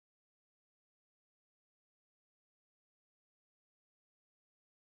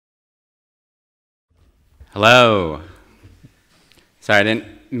Hello. Sorry, I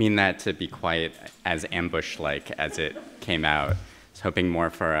didn't mean that to be quite as ambush-like as it came out. I was hoping more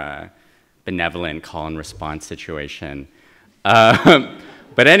for a benevolent call and response situation.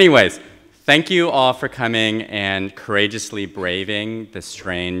 But anyways, thank you all for coming and courageously braving the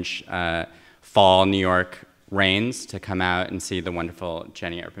strange fall New York rains to come out and see the wonderful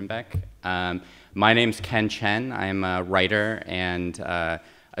Jenny Erpenbeck. My name's Chen. I'm a writer and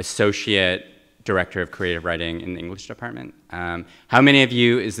associate director of creative writing in the English department. How many of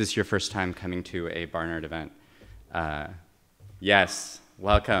you, is this your first time coming to a Barnard event? Yes,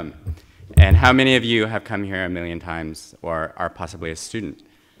 welcome. And how many of you have come here a million times or are possibly a student?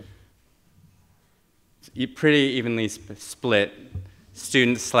 Pretty evenly split,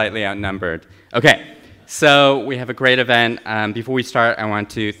 students slightly outnumbered. Okay, so we have a great event. Before we start, I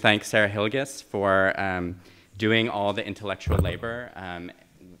want to thank Sarah Hilgis for doing all the intellectual labor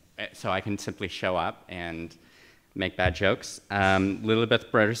so I can simply show up and make bad jokes. Lilibeth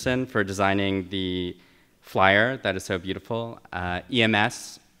Broderson for designing the flyer that is so beautiful.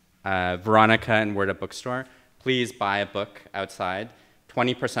 EMS, Veronica and Word Up Bookstore. Please buy a book outside,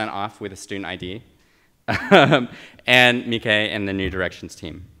 20% off with a student ID. And Mike and the New Directions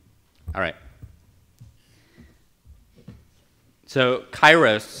team. All right. So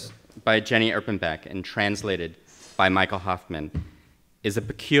Kairos by Jenny Erpenbeck and translated by Michael Hofmann is a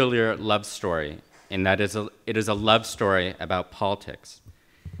peculiar love story in that it is a love story about politics.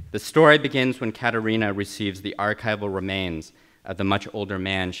 The story begins when Katharina receives the archival remains of the much older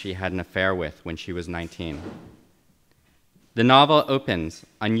man she had an affair with when she was 19. The novel opens,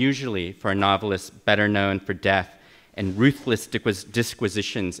 unusually for a novelist better known for death and ruthless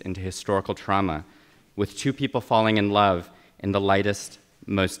disquisitions into historical trauma, with two people falling in love in the lightest,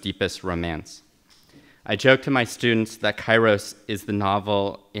 most deepest romance. I joke to my students that Kairos is the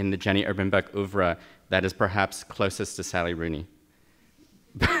novel in the Jenny Erpenbeck oeuvre that is perhaps closest to Sally Rooney.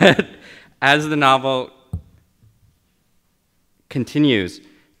 But as the novel continues,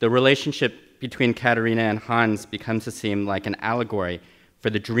 the relationship between Katharina and Hans becomes to seem like an allegory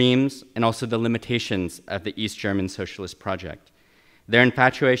for the dreams and also the limitations of the East German socialist project. Their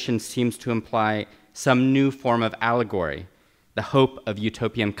infatuation seems to imply some new form of allegory, the hope of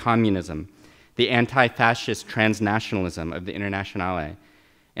utopian communism, the anti-fascist transnationalism of the Internationale,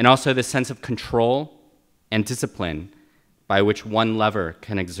 and also the sense of control and discipline by which one lover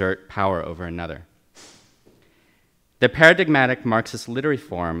can exert power over another. The paradigmatic Marxist literary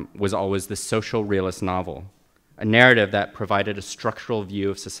form was always the social realist novel, a narrative that provided a structural view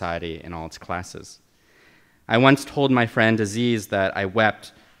of society in all its classes. I once told my friend Aziz that I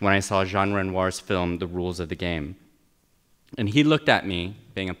wept when I saw Jean Renoir's film, The Rules of the Game. And he looked at me,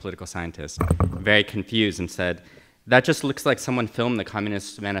 being a political scientist, very confused and said, "That just looks like someone filmed the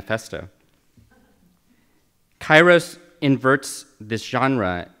Communist Manifesto." Kairos inverts this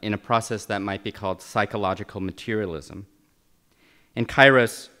genre in a process that might be called psychological materialism. In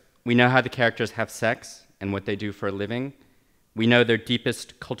Kairos, we know how the characters have sex and what they do for a living. We know their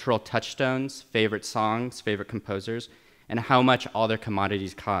deepest cultural touchstones, favorite songs, favorite composers, and how much all their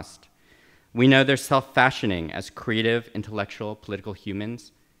commodities cost. We know they're self-fashioning as creative, intellectual, political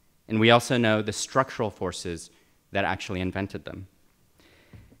humans, and we also know the structural forces that actually invented them.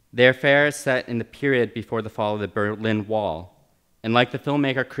 Their affair is set in the period before the fall of the Berlin Wall, and like the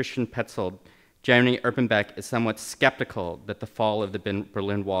filmmaker Christian Petzold, Jenny Erpenbeck is somewhat skeptical that the fall of the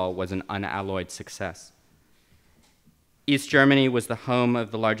Berlin Wall was an unalloyed success. East Germany was the home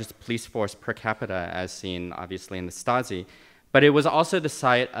of the largest police force per capita, as seen obviously in the Stasi, but it was also the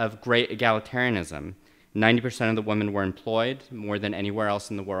site of great egalitarianism. 90% of the women were employed, more than anywhere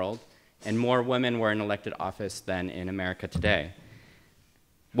else in the world, and more women were in elected office than in America today.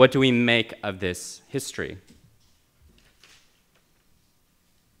 What do we make of this history?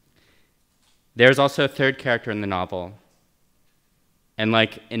 There's also a third character in the novel, and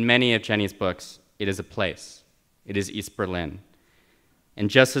like in many of Jenny's books, it is a place. It is East Berlin. And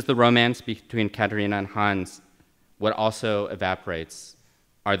just as the romance between Katharina and Hans, what also evaporates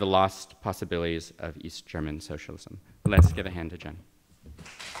are the lost possibilities of East German socialism. Let's give a hand to Jen.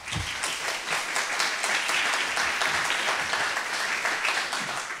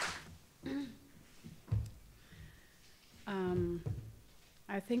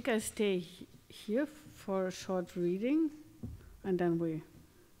 I think I stay here for a short reading, and then we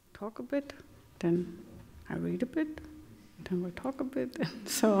talk a bit, then I read a bit, then we talk a bit, and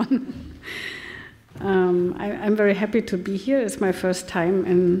so on. I'm very happy to be here. It's my first time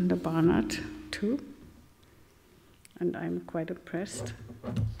in the Barnard too, and I'm quite impressed.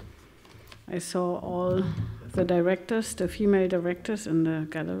 I saw all the directors, the female directors in the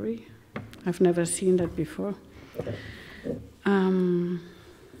gallery. I've never seen that before.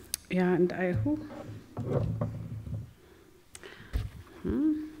 Yeah, and I who?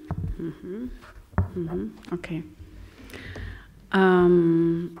 Okay.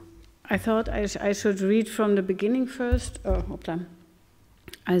 I thought I should read from the beginning first. Oh, hoppla.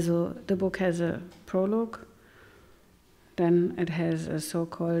 Also, the book has a prologue. Then it has a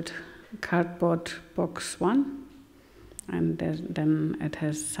so-called cardboard box 1. And then it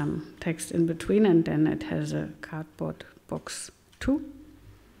has some text in between, and then it has a cardboard box 2.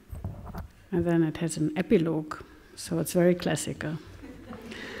 And then it has an epilogue, so it's very classical.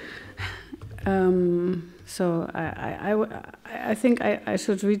 So I think I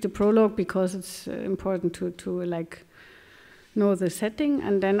should read the prologue because it's important to like know the setting,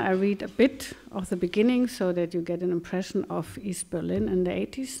 and then I read a bit of the beginning so that you get an impression of East Berlin in the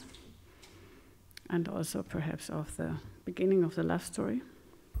 80s, and also perhaps of the beginning of the love story,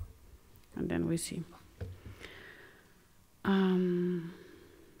 and then we see.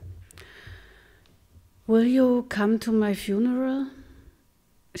 Will you come to my funeral?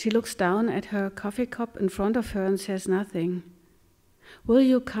 She looks down at her coffee cup in front of her and says nothing. Will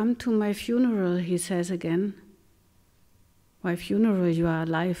you come to my funeral, he says again. Why funeral, you are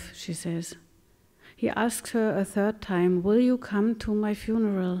alive, she says. He asks her a third time, will you come to my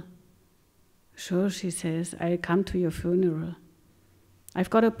funeral? Sure, she says, I'll come to your funeral. I've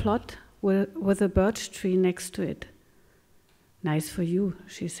got a plot with a birch tree next to it. Nice for you,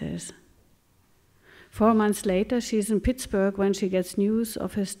 she says. 4 months later, she's in Pittsburgh when she gets news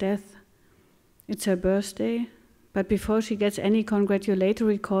of his death. It's her birthday, but before she gets any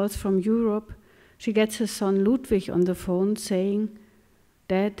congratulatory calls from Europe, she gets his son Ludwig on the phone saying,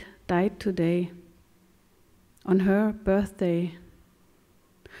 Dad died today, on her birthday.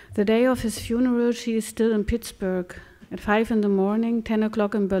 The day of his funeral, she is still in Pittsburgh. At 5 in the morning, 10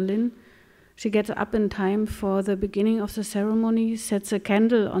 o'clock in Berlin, she gets up in time for the beginning of the ceremony, sets a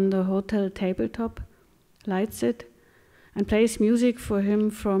candle on the hotel tabletop, lights it, and plays music for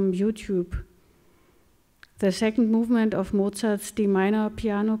him from YouTube. The second movement of Mozart's D minor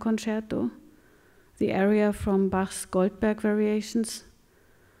piano concerto, the aria from Bach's Goldberg variations,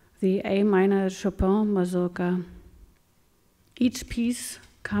 the A minor Chopin mazurka. Each piece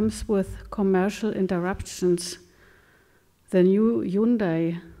comes with commercial interruptions. The new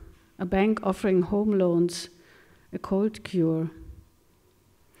Hyundai, a bank offering home loans, a cold cure.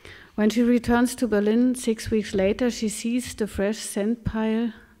 When she returns to Berlin 6 weeks later, she sees the fresh scent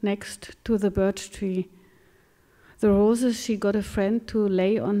pile next to the birch tree. The roses she got a friend to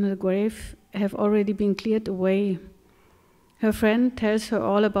lay on the grave have already been cleared away. Her friend tells her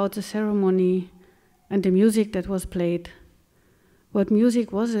all about the ceremony and the music that was played. What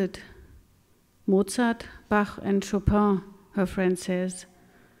music was it? Mozart, Bach, and Chopin, her friend says.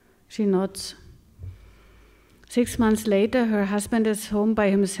 She nods. 6 months later, her husband is home by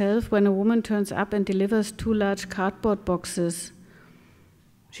himself when a woman turns up and delivers 2 large cardboard boxes.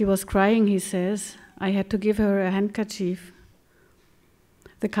 She was crying, he says. I had to give her a handkerchief.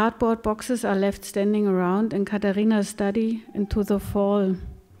 The cardboard boxes are left standing around in Katharina's study into the fall.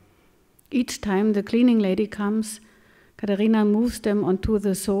 Each time the cleaning lady comes, Katharina moves them onto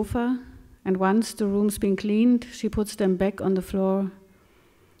the sofa, and once the room's been cleaned, she puts them back on the floor.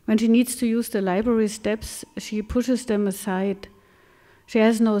 When she needs to use the library steps, she pushes them aside. She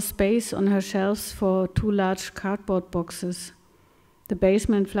has no space on her shelves for 2 large cardboard boxes. The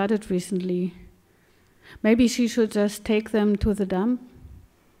basement flooded recently. Maybe she should just take them to the dump?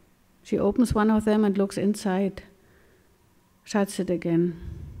 She opens one of them and looks inside. Shuts it again.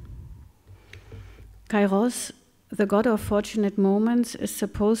 Kairos, the god of fortunate moments, is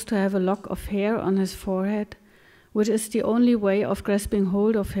supposed to have a lock of hair on his forehead, which is the only way of grasping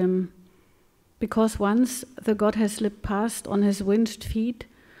hold of him. Because once the god has slipped past on his winged feet,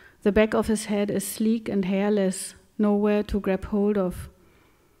 the back of his head is sleek and hairless, nowhere to grab hold of.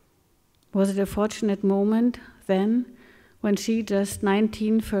 Was it a fortunate moment then, when she, just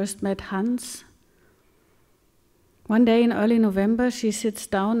 19, first met Hans? One day in early November, she sits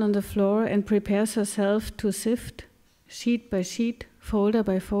down on the floor and prepares herself to sift, sheet by sheet, folder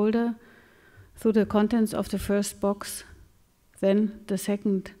by folder, through the contents of the first box, then the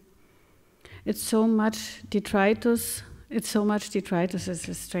second. It's so much detritus. It's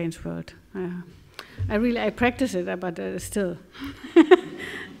a strange word. I practice it, but still.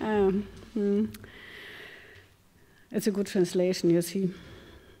 It's a good translation, you see.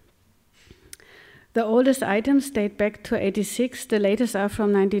 The oldest items date back to 86, the latest are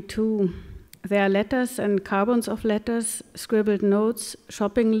from 92. There are letters and carbons of letters, scribbled notes,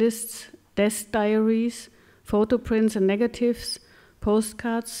 shopping lists, desk diaries, photo prints and negatives,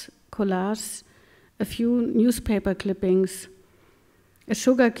 postcards, collage a few newspaper clippings. A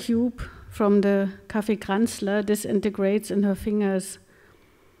sugar cube from the Kaffeekränzler disintegrates in her fingers.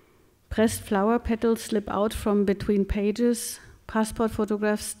 Pressed flower petals slip out from between pages. Passport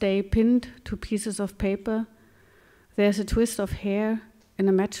photographs stay pinned to pieces of paper. There's a twist of hair in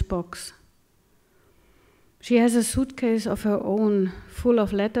a matchbox. She has a suitcase of her own, full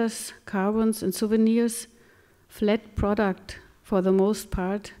of letters, carbons, and souvenirs, flat product for the most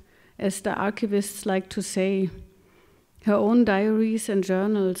part, as the archivists like to say, her own diaries and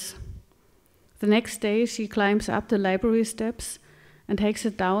journals. The next day, she climbs up the library steps and takes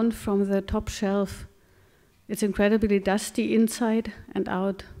it down from the top shelf. It's incredibly dusty inside and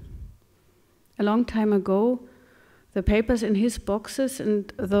out. A long time ago, the papers in his boxes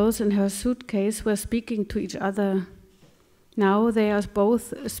and those in her suitcase were speaking to each other. Now they are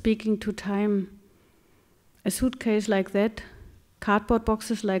both speaking to time. A suitcase like that, cardboard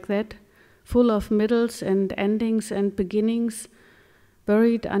boxes like that, full of middles and endings and beginnings,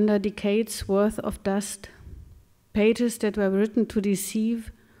 buried under decades worth of dust. Pages that were written to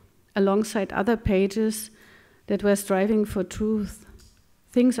deceive, alongside other pages that were striving for truth.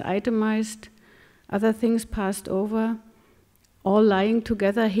 Things itemized, other things passed over, all lying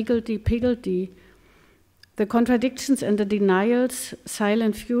together higgledy-piggledy. The contradictions and the denials,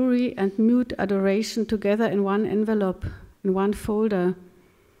 silent fury and mute adoration together in one envelope, in one folder.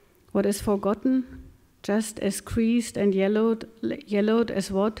 What is forgotten, just as creased and yellowed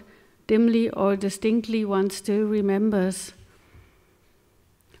as what, dimly or distinctly, one still remembers.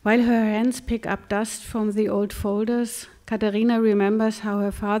 While her hands pick up dust from the old folders, Katharina remembers how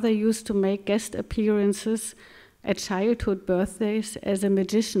her father used to make guest appearances at childhood birthdays as a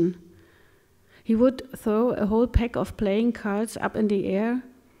magician. He would throw a whole pack of playing cards up in the air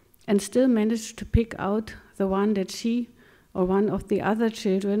and still manage to pick out the one that she or one of the other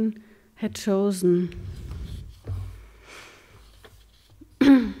children had chosen.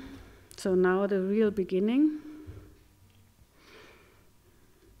 So now the real beginning.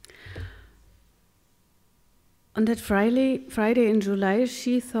 On that Friday in July,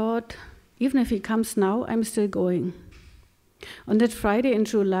 she thought, even if he comes now, I'm still going. On that Friday in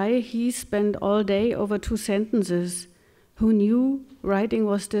July, he spent all day over 2 sentences. Who knew writing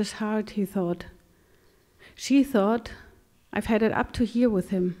was this hard, he thought. She thought, I've had it up to here with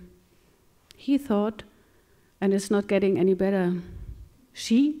him. He thought, and it's not getting any better.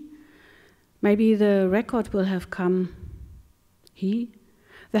 She, maybe the record will have come. He,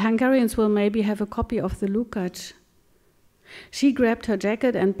 the Hungarians will maybe have a copy of the Lukács. She grabbed her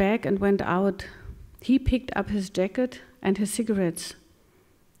jacket and bag and went out. He picked up his jacket and his cigarettes.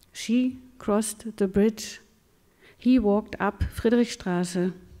 She crossed the bridge. He walked up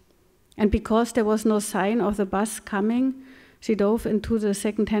Friedrichstraße. And because there was no sign of the bus coming, she dove into the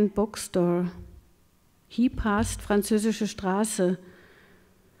second-hand bookstore. He passed Französische Straße.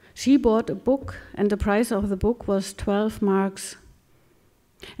 She bought a book, and the price of the book was 12 marks.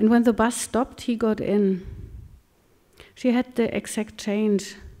 And when the bus stopped, he got in. She had the exact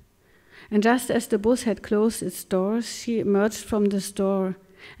change. And just as the bus had closed its doors, she emerged from the store.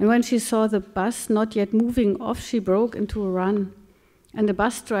 And when she saw the bus not yet moving off, she broke into a run. And the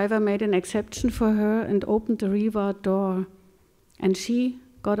bus driver made an exception for her and opened the rearward door. And she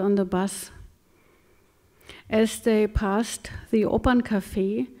got on the bus. As they passed the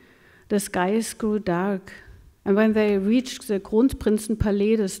Operncafé, the skies grew dark. And when they reached the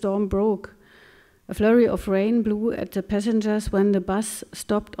Kronprinzenpalais, the storm broke. A flurry of rain blew at the passengers when the bus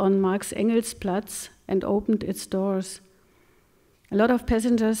stopped on Marx-Engels-Platz and opened its doors. A lot of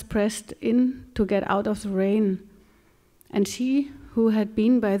passengers pressed in to get out of the rain. And she, who had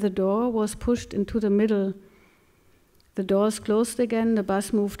been by the door, was pushed into the middle. The doors closed again, the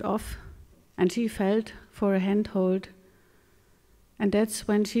bus moved off, and she felt for a handhold. And that's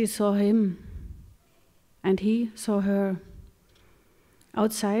when she saw him, and he saw her.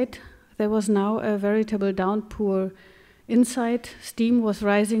 Outside, there was now a veritable downpour. Inside, steam was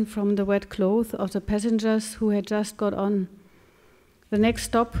rising from the wet clothes of the passengers who had just got on. The next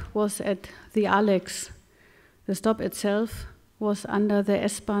stop was at the Alex. The stop itself was under the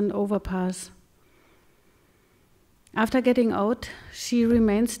S-Bahn overpass. After getting out, she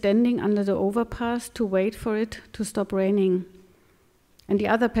remained standing under the overpass to wait for it to stop raining. And the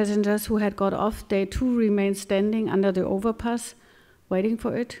other passengers who had got off, they too remained standing under the overpass, waiting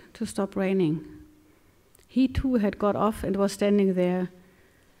for it to stop raining. He too had got off and was standing there.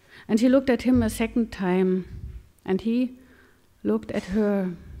 And she looked at him a second time, and he looked at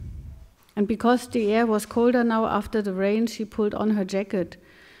her. And because the air was colder now after the rain, she pulled on her jacket.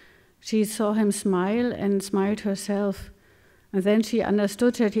 She saw him smile and smiled herself. And then she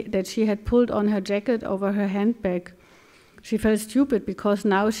understood that she had pulled on her jacket over her handbag. She felt stupid because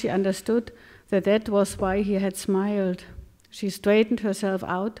now she understood that that was why he had smiled. She straightened herself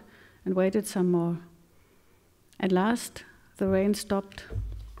out and waited some more. At last, the rain stopped.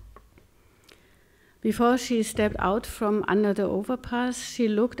 Before she stepped out from under the overpass, she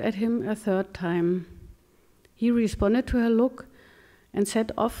looked at him a third time. He responded to her look and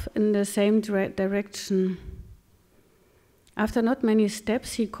set off in the same direction. After not many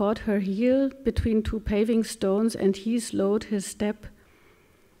steps, he caught her heel between two paving stones and he slowed his step.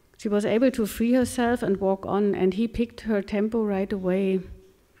 She was able to free herself and walk on, and he picked up her tempo right away.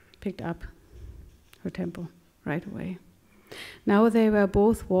 Now they were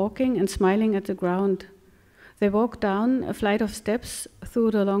both walking and smiling at the ground. They walked down a flight of steps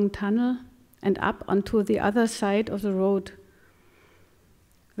through the long tunnel and up onto the other side of the road.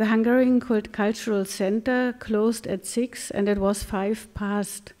 The Hungarian Cultural Center closed at 6 and it was 5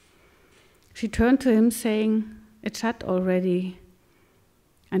 past. She turned to him saying, "It's shut already."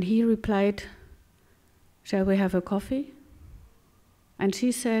 And he replied, "Shall we have a coffee?" And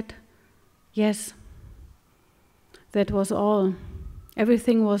she said, "Yes." That was all.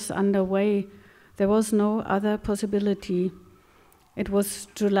 Everything was underway. There was no other possibility. It was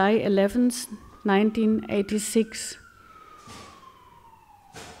July 11th, 1986.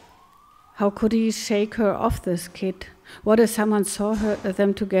 How could he shake her off, this kid? What if someone saw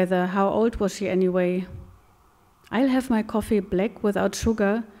them together? How old was she anyway? "I'll have my coffee black without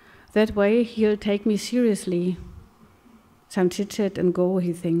sugar. That way he'll take me seriously." Some chit-chat and go,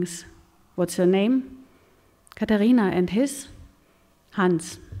 he thinks. What's her name? Katharina, and his?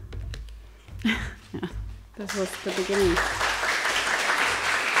 Hans. Yeah, this was the beginning.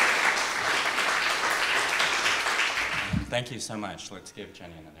 Thank you so much. Let's give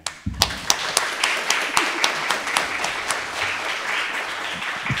Jenny another.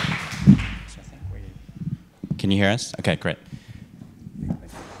 Can you hear us? Okay, great.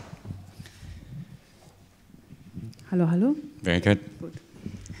 Hello, hello. Very good. Good.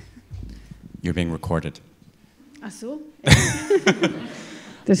 You're being recorded. Ach so?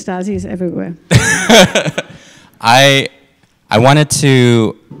 The Stasi is everywhere. I wanted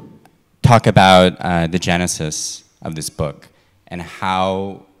to talk about the genesis of this book and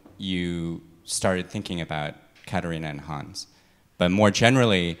how you started thinking about Katharina and Hans, but more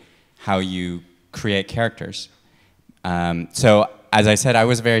generally, how you create characters. So, as I said, I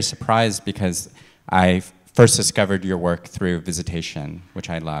was very surprised because I first discovered your work through Visitation, which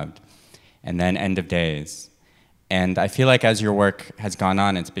I loved, and then End of Days. And I feel like as your work has gone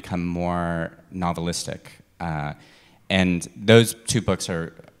on, it's become more novelistic. And those two books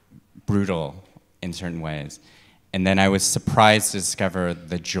are brutal in certain ways. And then I was surprised to discover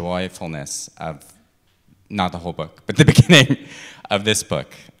the joyfulness of, not the whole book, but the beginning of this book.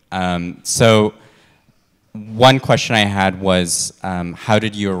 So one question I had was, how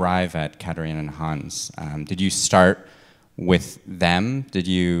did you arrive at Katharina and Hans? Did you start with them? Did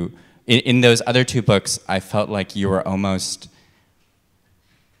you, in those other two books, I felt like you were almost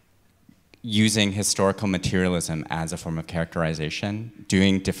using historical materialism as a form of characterization,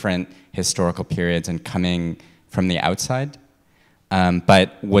 doing different historical periods and coming from the outside.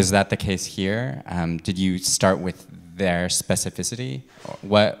 But was that the case here? Did you start with their specificity?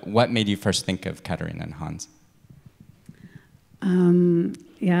 What made you first think of Katharina and Hans?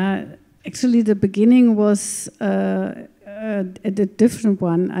 Yeah, actually the beginning was a different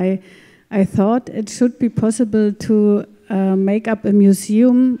one. I thought it should be possible to make up a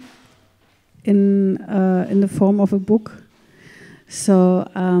museum in the form of a book. So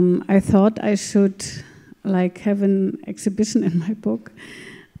I thought I should have an exhibition in my book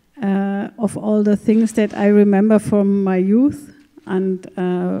of all the things that I remember from my youth and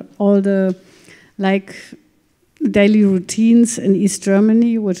all the daily routines in East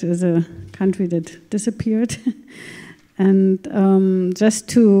Germany, which is a country that disappeared, and just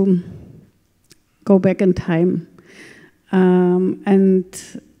to go back in time. And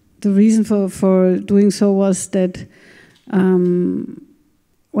the reason for doing so was that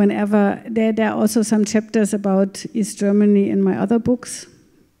whenever there are also some chapters about East Germany in my other books,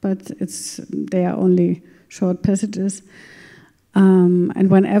 but they are only short passages. And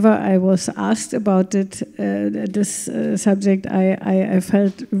whenever I was asked about it, this subject, I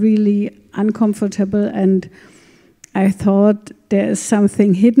felt really uncomfortable, and I thought there is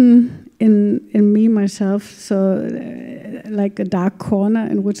something hidden in me myself, so like a dark corner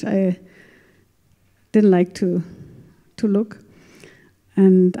in which I didn't like to look.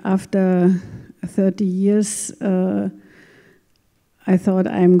 And after 30 years, I thought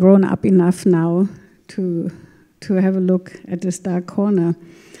I'm grown up enough now to to have a look at this dark corner.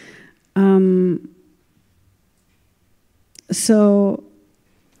 So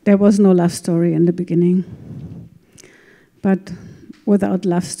there was no love story in the beginning, but without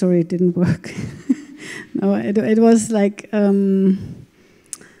love story it didn't work. No, it was like,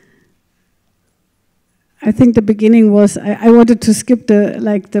 I think the beginning was, I wanted to skip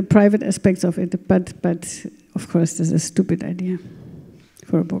the private aspects of it, but of course this is a stupid idea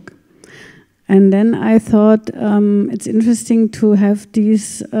for a book. And then I thought it's interesting to have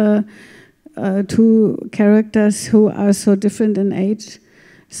these two characters who are so different in age,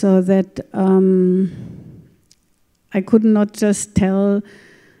 so that I could not just tell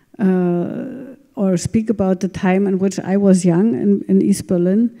or speak about the time in which I was young in East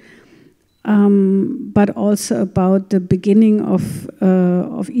Berlin, but also about the beginning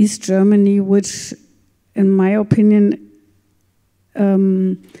of East Germany, which, in my opinion,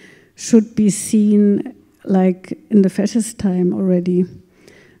 should be seen like in the fascist time already,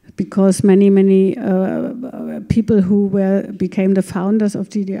 because many people who became the founders of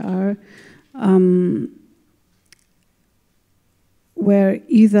GDR were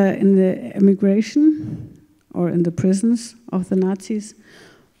either in the emigration or in the prisons of the Nazis,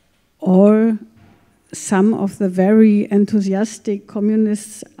 or some of the very enthusiastic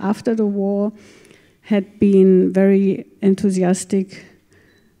communists after the war had been very enthusiastic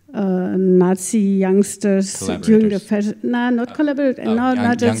Nazi youngsters during the fashion. No, not collaborators. No,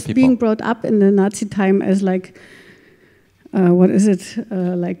 not just being brought up in the Nazi time as like, what is it?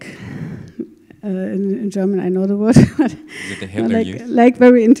 In German, I know the word. Is it the Hitler Youth? Like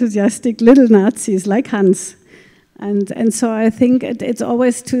very enthusiastic little Nazis, like Hans. And so I think it's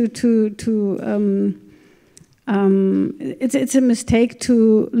always it's a mistake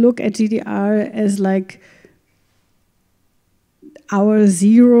to look at GDR as like hour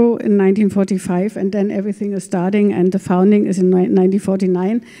zero in 1945, and then everything is starting, and the founding is in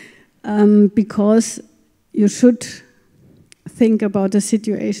 1949, because you should think about the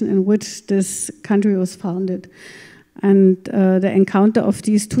situation in which this country was founded. And the encounter of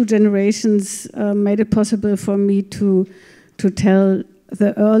these two generations made it possible for me to tell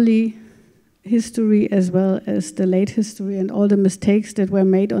the early history as well as the late history and all the mistakes that were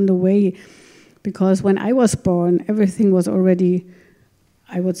made on the way. Because when I was born, everything was already,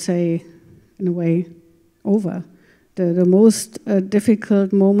 I would say, in a way, over. The most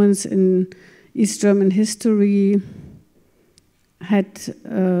difficult moments in East German history had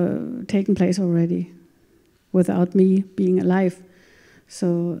taken place already, without me being alive.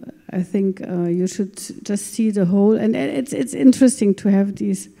 So I think you should just see the whole, and it's interesting to have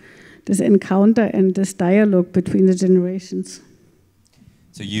this encounter and this dialogue between the generations.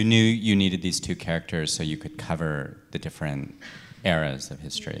 So you knew you needed these two characters so you could cover the different eras of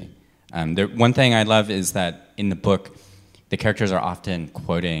history. One thing I love is that in the book, the characters are often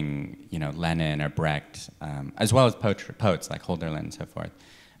quoting, Lenin or Brecht, as well as poets like Hölderlin and so forth.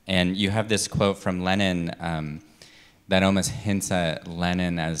 And you have this quote from Lenin that almost hints at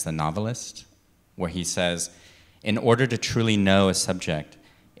Lenin as the novelist, where he says, "In order to truly know a subject,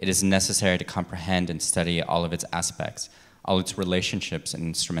 it is necessary to comprehend and study all of its aspects, all its relationships and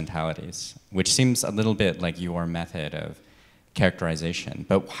instrumentalities," which seems a little bit like your method of characterization.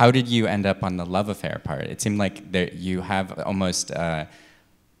 But how did you end up on the love affair part? It seemed like you have almost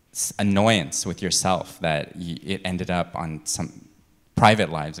annoyance with yourself that it ended up on some private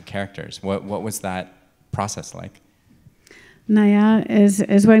lives of characters. What was that process like? Naja,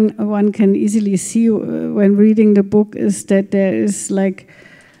 as one can easily see when reading the book, is that there is like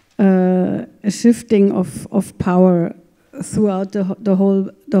a shifting of power throughout the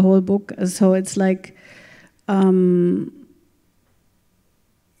whole book. So it's like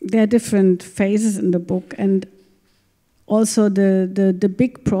there are different phases in the book, and also the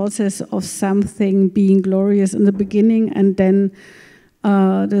big process of something being glorious in the beginning, and then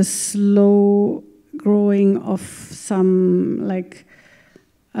the slow growing of some like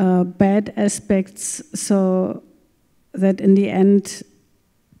bad aspects, so that in the end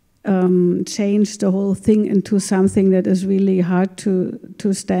change the whole thing into something that is really hard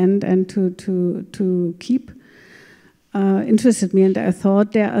to stand and to keep. Interested me, and I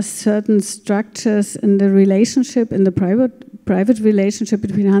thought there are certain structures in the relationship, in the private relationship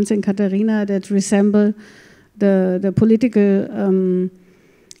between Hans and Katharina, that resemble the political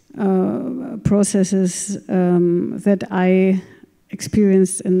processes that I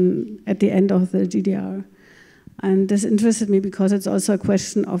experienced at the end of the GDR. And this interested me because it's also a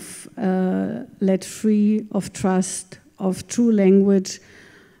question of let free, of trust, of true language,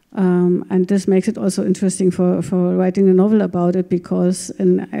 And this makes it also interesting for writing a novel about it, because,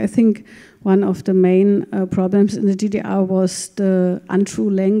 and I think one of the main problems in the GDR was the untrue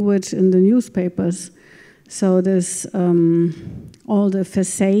language in the newspapers. So there's all the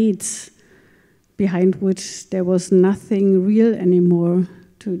facades behind which there was nothing real anymore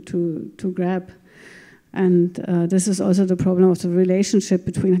to grab. And this is also the problem of the relationship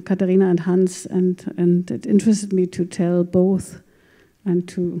between Katharina and Hans, and it interested me to tell both and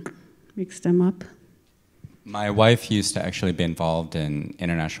to mix them up. My wife used to actually be involved in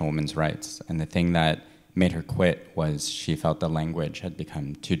international women's rights, and the thing that made her quit was she felt the language had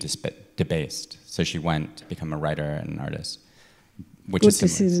become too debased. So she went to become a writer and an artist. Which Good is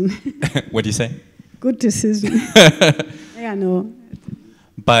decision. What do you say? Good decision. Yeah, no.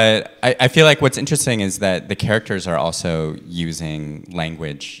 But I feel like what's interesting is that the characters are also using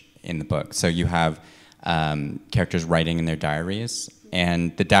language in the book. So you have characters writing in their diaries,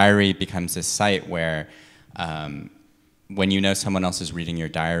 and the diary becomes this site where when you know someone else is reading your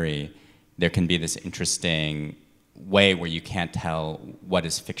diary, there can be this interesting way where you can't tell what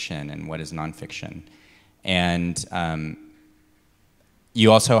is fiction and what is nonfiction. And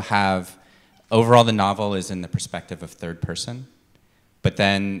you also have, overall the novel is in the perspective of third person, but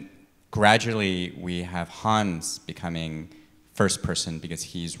then gradually we have Hans becoming first person because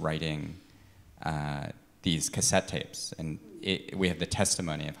he's writing these cassette tapes, and we have the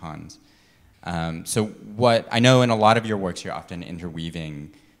testimony of Hans. So what I know in a lot of your works, you're often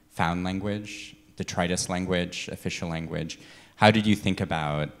interweaving found language, detritus language, official language. How did you think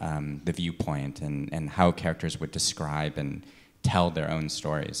about the viewpoint and how characters would describe and tell their own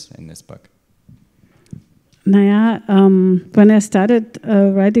stories in this book? Naja, when I started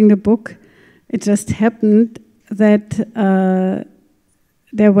writing the book, it just happened that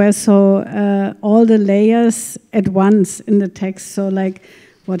there were all the layers at once in the text. So like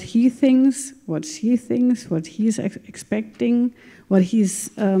what he thinks, what she thinks, what he's expecting, what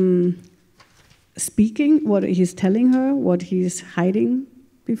he's speaking, what he's telling her, what he's hiding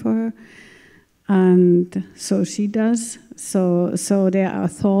before her. And so she does. So there are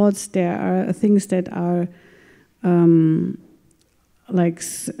thoughts, there are things that are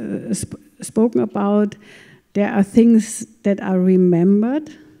spoken about. There are things that are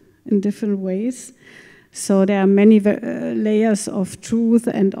remembered in different ways. So there are many layers of truth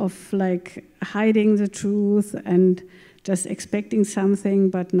and of like hiding the truth and just expecting something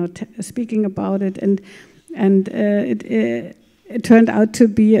but not speaking about it. And it turned out to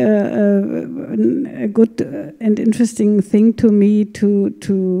be a good and interesting thing to me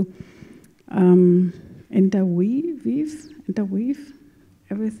to interweave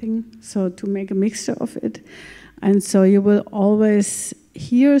everything, so to make a mixture of it. And so you will always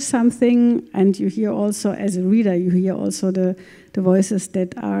hear something, and you hear also, as a reader, you hear also the voices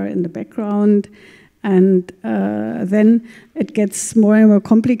that are in the background. And then it gets more and more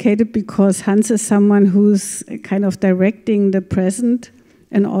complicated because Hans is someone who's kind of directing the present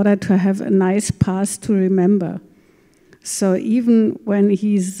in order to have a nice past to remember. So even when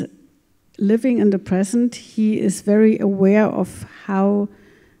he's living in the present, he is very aware of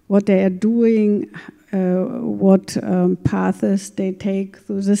what they are doing, what paths they take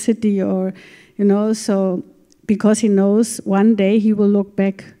through the city, or, so because he knows one day he will look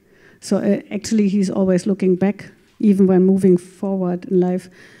back. So actually he's always looking back, even when moving forward in life.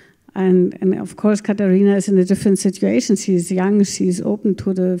 And of course, Katharina is in a different situation. She's young, she's open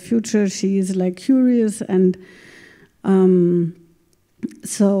to the future, she's like curious. And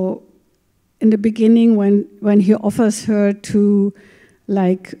so in the beginning, when he offers her to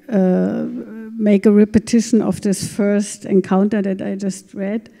like make a repetition of this first encounter that I just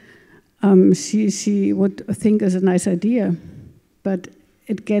read, she would think is a nice idea. But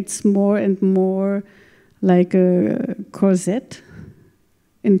it gets more and more like a corset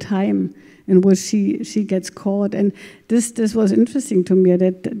in time in which she gets caught. And this was interesting to me,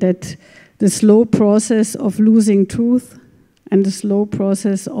 that the slow process of losing truth and the slow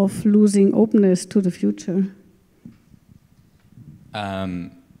process of losing openness to the future.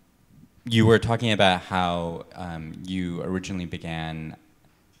 You were talking about how you originally began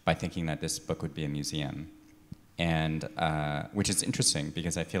by thinking that this book would be a museum, and which is interesting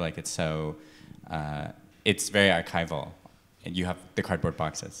because I feel like it's it's very archival. And you have the cardboard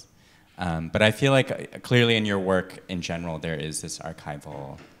boxes, but I feel like clearly in your work in general there is this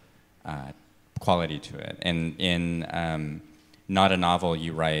archival quality to it. And in Not a Novel,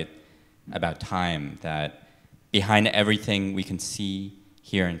 you write about time, that behind everything we can see,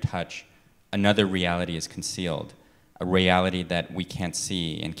 hear, and touch, another reality is concealed, a reality that we can't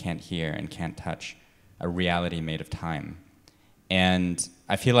see and can't hear and can't touch, a reality made of time. And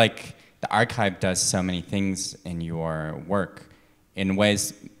I feel like the archive does so many things in your work in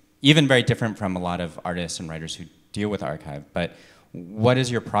ways even very different from a lot of artists and writers who deal with archive. But what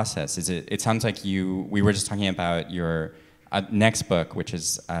is your process? It sounds like we were just talking about your next book, which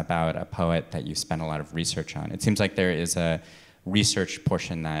is about a poet that you spent a lot of research on. It seems like there is a research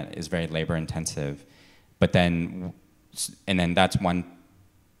portion that is very labor intensive, and then that's one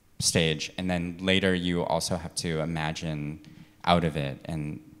stage, and then later you also have to imagine out of it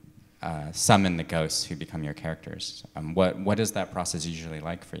and summon the ghosts who become your characters. What is that process usually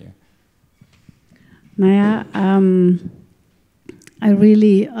like for you? Naja, I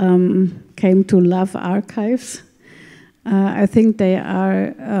really came to love archives. I think they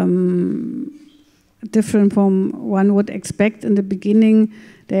are different from one would expect in the beginning.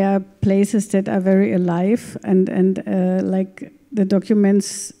 They are places that are very alive, and like the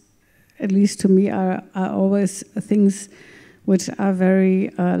documents, at least to me, are always things which are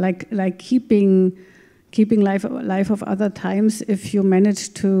very like keeping life of other times if you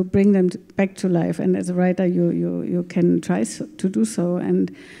manage to bring them back to life. And as a writer, you can try to do so.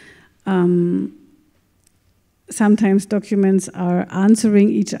 And sometimes documents are answering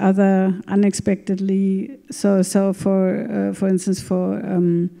each other unexpectedly. So for instance, for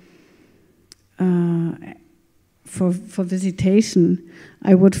visitation,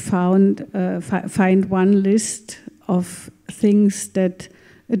 I would find one list of things that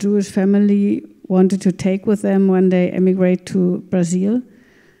a Jewish family wanted to take with them when they emigrate to Brazil,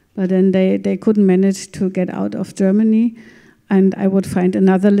 but then they couldn't manage to get out of Germany. And I would find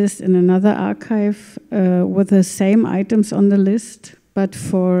another list in another archive with the same items on the list, but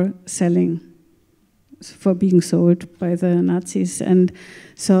for selling, for being sold by the Nazis. And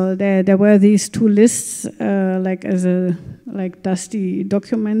so there were these two lists, like dusty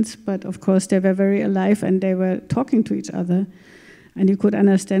documents, but of course they were very alive and they were talking to each other, and you could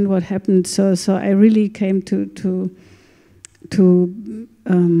understand what happened. So I really came to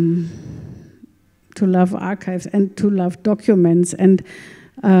love archives and to love documents. And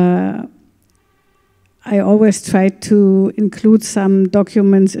I always try to include some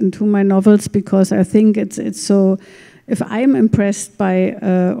documents into my novels, because I think it's so, if I'm impressed by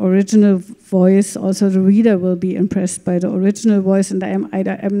original voice, also the reader will be impressed by the original voice. And I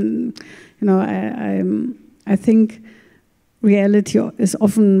think reality is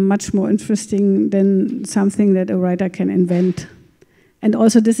often much more interesting than something that a writer can invent. And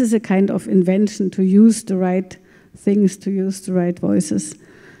also this is a kind of invention, to use the right things, to use the right voices.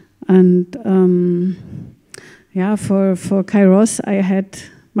 And for Kairos, I had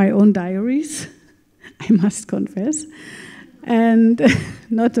my own diaries, I must confess. And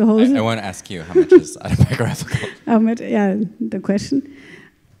not the whole... I want to ask you how much is autobiographical. How much, the question.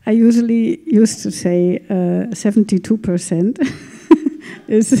 I usually used to say 72%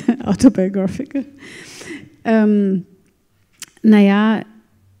 is autobiographical.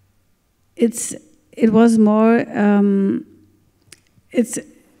 It was more.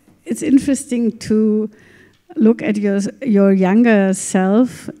 It's interesting to look at your younger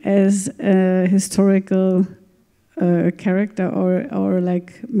self as a historical character or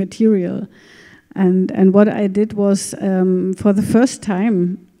like material, and what I did was for the first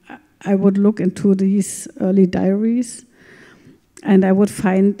time I would look into these early diaries. And I would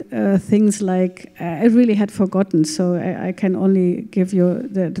find things like, I really had forgotten, so I can only give you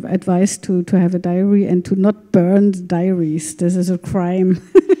the advice to have a diary and to not burn the diaries. This is a crime.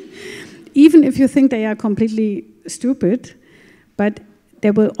 Even if you think they are completely stupid, but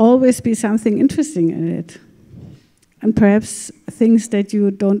there will always be something interesting in it. And perhaps things that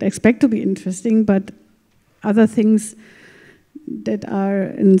you don't expect to be interesting, but other things that are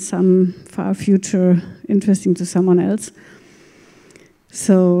in some far future interesting to someone else.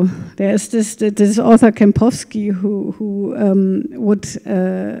 So there's this author Kempowski who would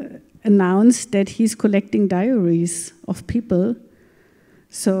announce that he's collecting diaries of people,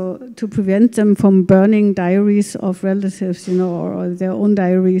 so to prevent them from burning diaries of relatives, or their own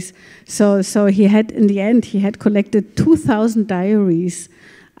diaries. So he had, in the end, he had collected 2,000 diaries,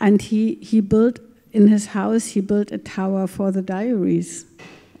 and he built in his house. He built a tower for the diaries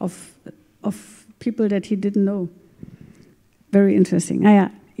of people that he didn't know. Very interesting.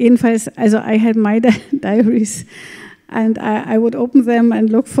 Jedenfalls, I had my diaries, and I would open them and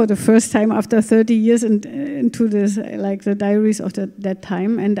look for the first time after 30 years into this, like the diaries of that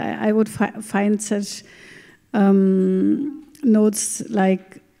time, and I would find such notes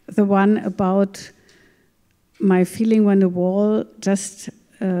like the one about my feeling when the wall just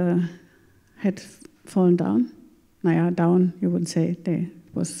had fallen down. Down, you wouldn't say, it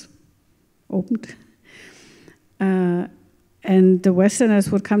was opened. and the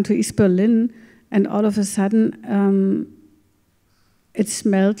Westerners would come to East Berlin, and all of a sudden it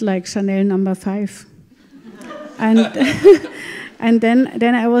smelled like Chanel No. 5. And and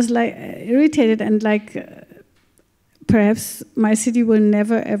then I was like irritated and like perhaps my city will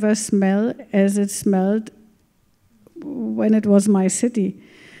never ever smell as it smelled when it was my city.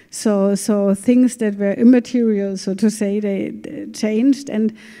 So things that were immaterial, so to say, they changed,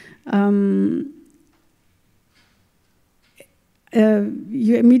 and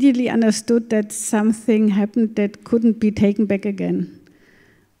you immediately understood that something happened that couldn't be taken back again.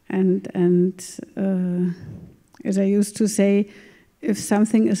 And as I used to say, if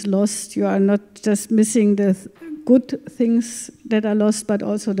something is lost, you are not just missing the good things that are lost, but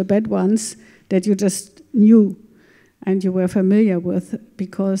also the bad ones that you just knew and you were familiar with,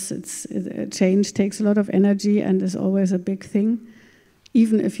 because change takes a lot of energy and is always a big thing,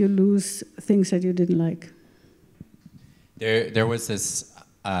 even if you lose things that you didn't like. There was this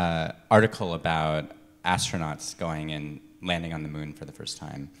article about astronauts going and landing on the moon for the first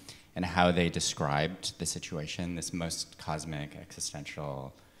time, and how they described the situation, this most cosmic,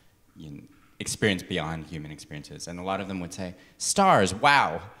 existential experience beyond human experiences. And a lot of them would say, stars,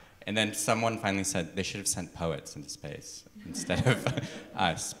 wow. And then someone finally said they should have sent poets into space instead of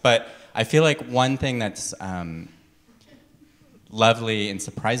us. But I feel like one thing that's lovely and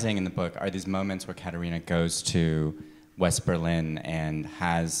surprising in the book are these moments where Katharina goes to West Berlin and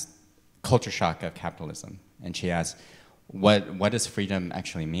has culture shock of capitalism. And she asks, what does freedom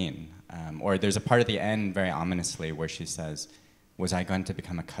actually mean? Or there's a part at the end, very ominously, where she says, was I going to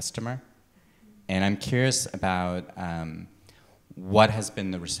become a customer? And I'm curious about what has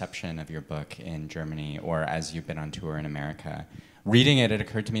been the reception of your book in Germany, or as you've been on tour in America. Reading it, it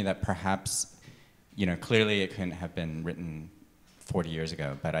occurred to me that perhaps, clearly it couldn't have been written 40 years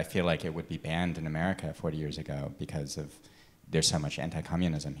ago, but I feel like it would be banned in America 40 years ago because there's so much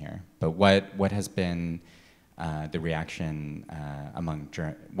anti-communism here. But what has been the reaction among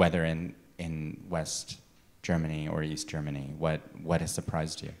whether in West Germany or East Germany? What has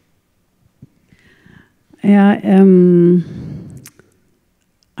surprised you? Yeah,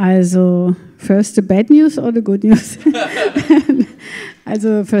 also first the bad news or the good news?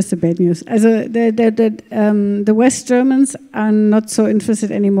 Also first the bad news. Also the West Germans are not so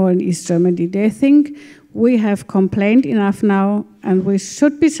interested anymore in East Germany. They think we have complained enough now and we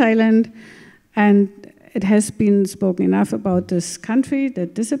should be silent, and it has been spoken enough about this country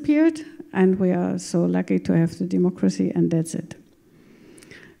that disappeared, and we are so lucky to have the democracy, and that's it.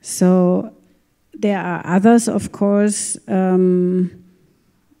 So there are others, of course,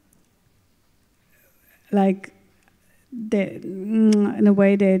 like in a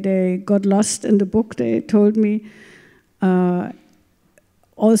way they got lost in the book. They told me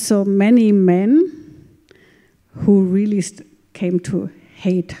also many men who really came to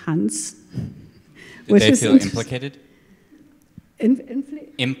hate Hans. Did they feel implicated?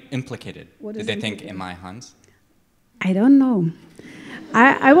 Implicated. Did they think, am I Hans? I don't know.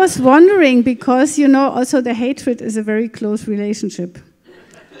 I was wondering, because, also the hatred is a very close relationship.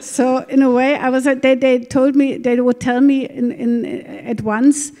 So in a way, I was. They told me, they would tell me at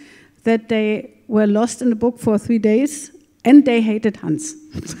once that they were lost in the book for 3 days and they hated Hans.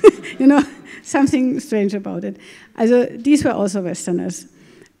 Something strange about it. Also these were also Westerners.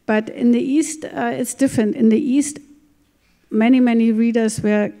 But in the East, it's different. In the East, many readers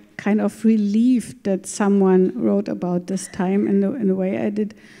were kind of relieved that someone wrote about this time in the way I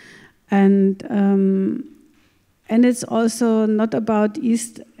did, and it's also not about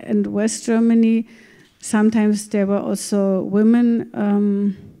East and West Germany. Sometimes there were also women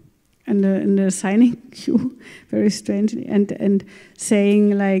in the signing queue, very strangely, and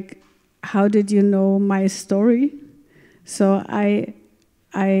saying like, "How did you know my story?" So I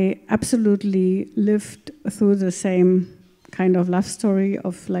absolutely lived through the same kind of love story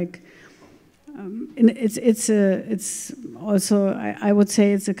of like, it's also, I would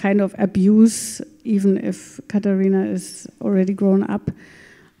say it's a kind of abuse, even if Katharina is already grown up.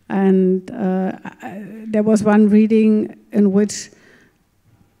 And there was one reading in which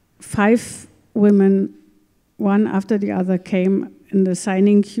 5 women, one after the other, came in the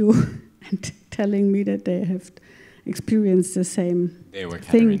signing queue and telling me that they have experienced the same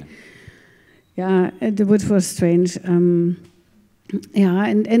thing. Yeah, which was strange. Yeah,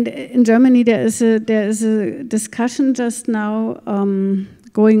 and in Germany there is a discussion just now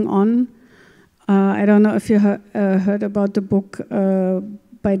going on. I don't know if you heard about the book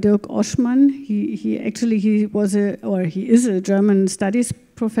by Dirk Oschmann. He is a German studies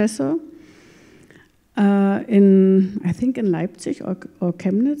professor I think in Leipzig or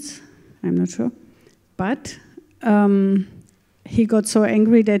Chemnitz. I'm not sure, but he got so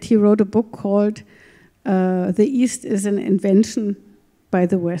angry that he wrote a book called "The East is an Invention by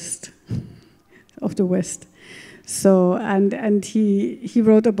the West," of the West. So, and he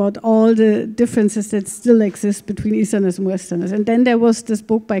wrote about all the differences that still exist between Easterners and Westerners. And then there was this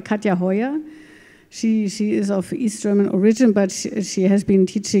book by Katja Heuer. She is of East German origin, but she has been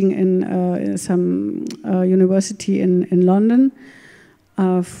teaching in some university in London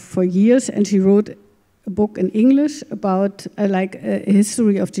for years, and she wrote a book in English about like a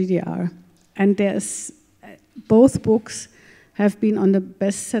history of GDR. And there's both books have been on the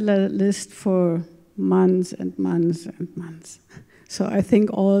bestseller list for months and months and months. So I think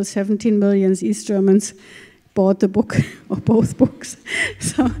all 17 million East Germans bought the book or both books.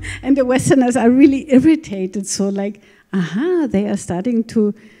 So, and the Westerners are really irritated. So like, aha, they are starting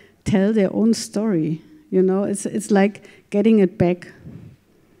to tell their own story. You know, it's like getting it back.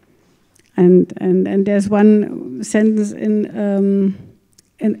 And there's one sentence in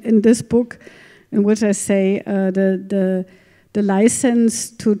this book in which I say the license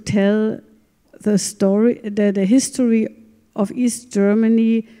to tell the story, the history of East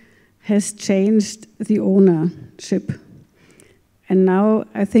Germany has changed the ownership. And now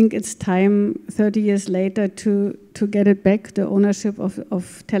I think it's time, 30 years later, to get it back, the ownership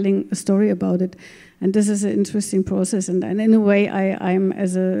of telling a story about it. And this is an interesting process. And in a way, I'm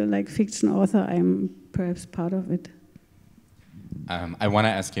as a fiction author, I'm perhaps part of it. I want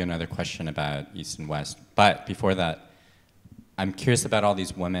to ask you another question about East and West. But before that, I'm curious about all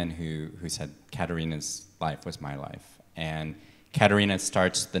these women who said Katharina's life was my life. And Katharina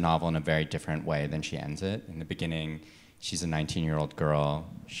starts the novel in a very different way than she ends it. In the beginning, she's a 19-year-old girl.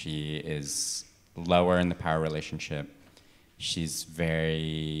 She is lower in the power relationship. She's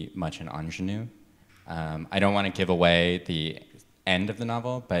very much an ingenue. I don't want to give away the end of the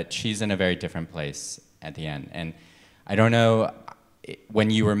novel, but she's in a very different place at the end. And I don't know, when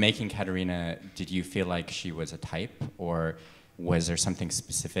you were making Katharina, did you feel like she was a type, or was there something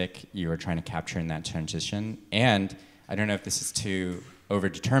specific you were trying to capture in that transition? And I don't know if this is too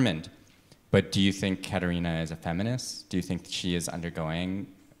overdetermined, but do you think Katharina is a feminist? Do you think she is undergoing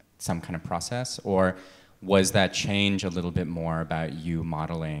some kind of process? Or was that change a little bit more about you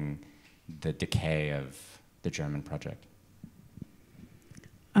modeling the decay of the German project?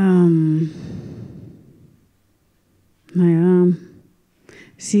 Naja,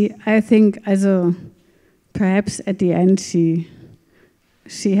 I think, perhaps at the end she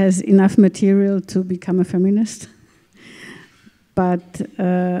has enough material to become a feminist. But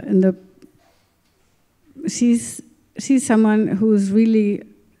she's someone who's really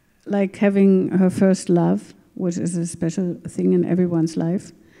like having her first love, which is a special thing in everyone's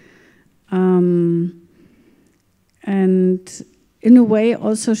life. And in a way,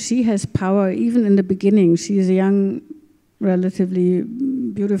 also she has power. Even in the beginning, she is a young, relatively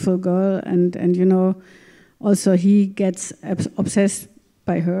beautiful girl, and you know, also he gets obsessed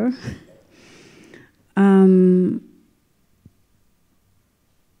by her.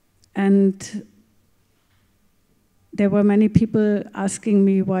 And there were many people asking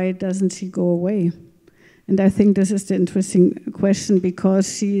me, why doesn't she go away? And I think this is the interesting question,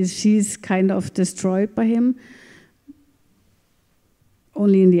 because she's kind of destroyed by him.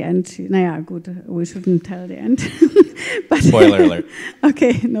 Only in the end, naja, good, we shouldn't tell the end. But spoiler alert.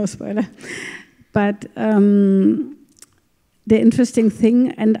 Okay, no spoiler. But the interesting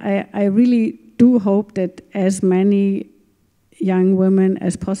thing, and I really do hope that as many young women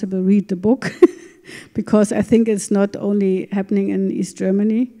as possible read the book, because I think it's not only happening in East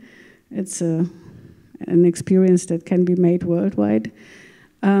Germany, it's an experience that can be made worldwide.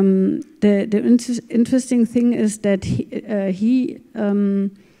 The interesting thing is that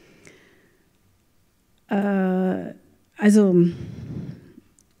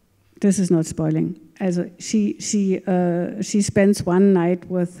this is not spoiling. She spends one night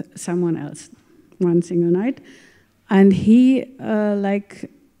with someone else, one single night, and he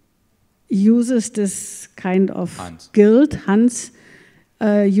uses this kind of guilt. Hans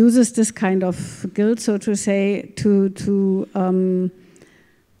uses this kind of guilt, so to say,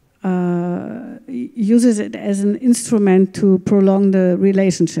 uses it as an instrument to prolong the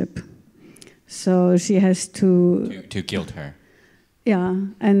relationship. So she has to guilt her. Yeah,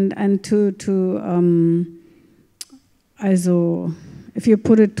 and if you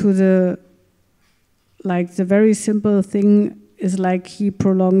put it to the very simple thing is like he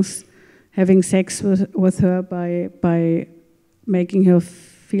prolongs having sex with her by making her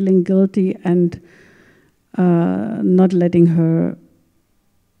feeling guilty and not letting her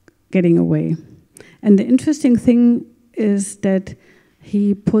getting away. And the interesting thing is that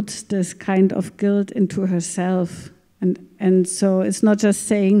he puts this kind of guilt into herself And so it's not just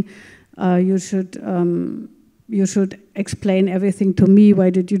saying you should explain everything to me.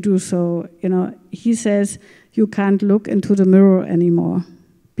 Why did you do so? You know, he says you can't look into the mirror anymore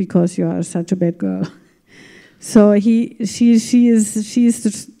because you are such a bad girl. So she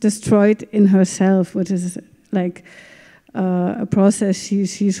is destroyed in herself, which is like a process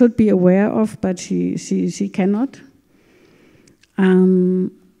she should be aware of, but she cannot.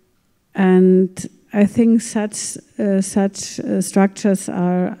 And I think such structures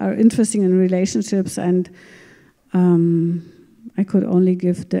are interesting in relationships, and I could only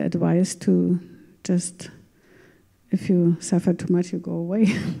give the advice to just, if you suffer too much, you go away.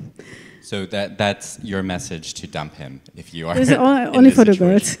 So that's your message, to dump him if you are. It's only for the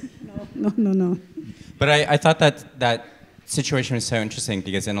girls. No. But I thought that situation was so interesting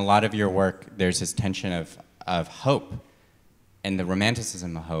because in a lot of your work there's this tension of hope and the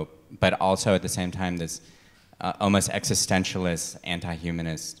romanticism of hope, but also at the same time this almost existentialist,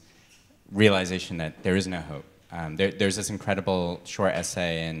 anti-humanist realization that there is no hope. There's this incredible short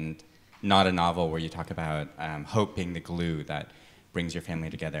essay in Not a Novel where you talk about hope being the glue that brings your family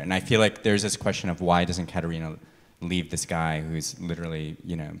together. And I feel like there's this question of why doesn't Katharina leave this guy who's literally,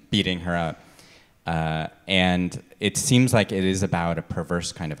 you know, beating her up? And it seems like it is about a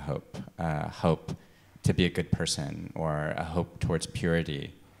perverse kind of hope, hope to be a good person, or a hope towards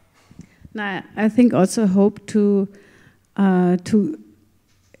purity. No, I think also hope to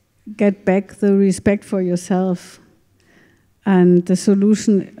get back the respect for yourself, and the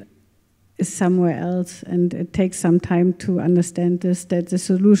solution is somewhere else, and it takes some time to understand this, that the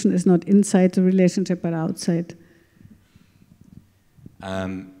solution is not inside the relationship but outside.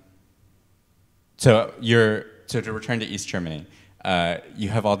 So to return to East Germany, you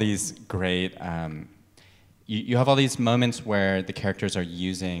have all these great, you have all these moments where the characters are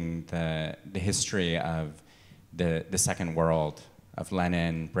using the history of the Second World, of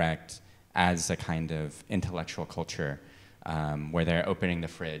Lenin, Brecht, as a kind of intellectual culture, where they're opening the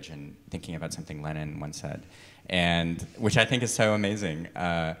fridge and thinking about something Lenin once said, and which I think is so amazing,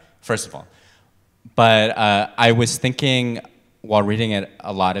 first of all. But I was thinking, while reading it,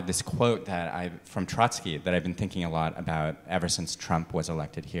 a lot of this quote from Trotsky that I've been thinking a lot about ever since Trump was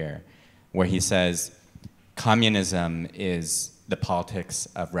elected here, where he says, communism is the politics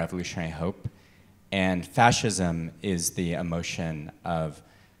of revolutionary hope, and fascism is the emotion of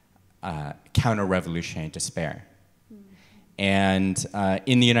counter-revolutionary despair. And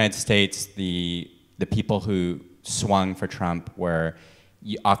in the United States, the people who swung for Trump were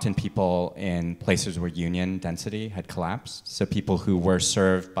often people in places where union density had collapsed, so people who were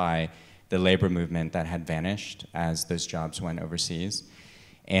served by the labor movement that had vanished as those jobs went overseas.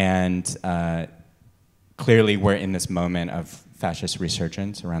 And clearly we're in this moment of fascist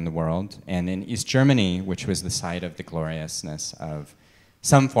resurgence around the world. And in East Germany, which was the site of the gloriousness of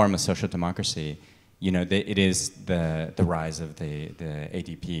some form of social democracy, you know, it is the rise of the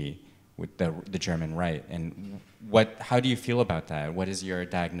ADP with the German right. And how do you feel about that? What is your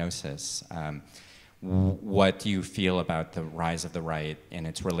diagnosis? What do you feel about the rise of the right and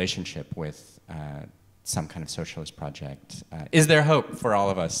its relationship with some kind of socialist project? Is there hope for all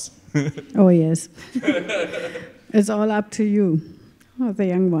of us? Oh, yes. It's all up to you, the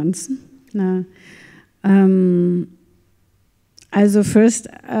young ones. No. Also first,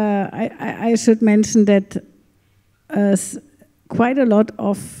 I should mention that quite a lot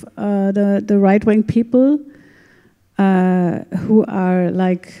of the right-wing people who are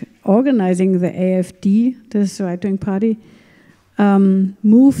like organizing the AfD, this right-wing party,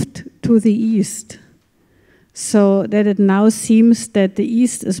 moved to the East. So that it now seems that the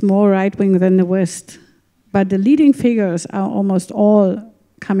East is more right-wing than the West. But the leading figures are almost all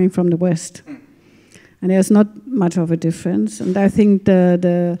coming from the West. And there's not much of a difference. And I think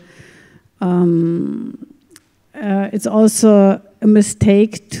it's also a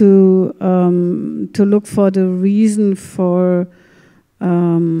mistake to look for the reason for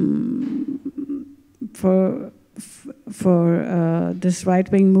this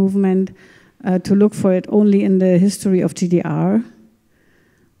right-wing movement, to look for it only in the history of GDR,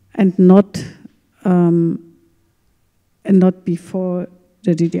 and not before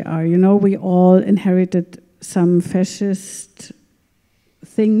the DDR. You know, we all inherited some fascist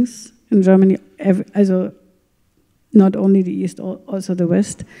things in Germany, also not only the East, also the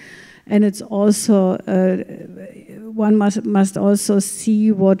West. And it's also, one must also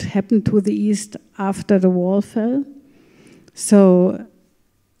see what happened to the East after the wall fell. So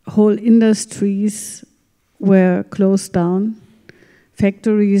whole industries were closed down.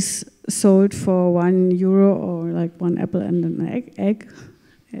 Factories sold for €1 or like one apple and an egg,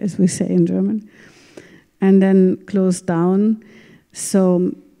 as we say in German. and then closed down.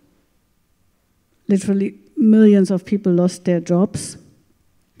 So literally millions of people lost their jobs,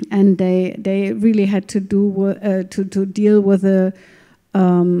 and they really had to deal with a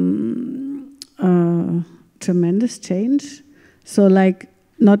tremendous change. So like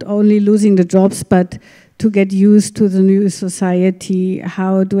not only losing the jobs, but to get used to the new society.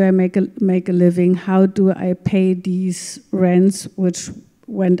 How do I make a living? How do I pay these rents, which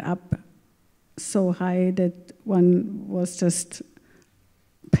went up so high that one was just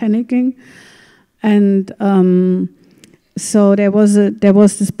panicking? And so there was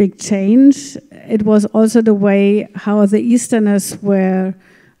this big change. It was also the way how the Easterners were.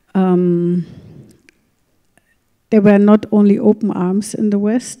 There were not only open arms in the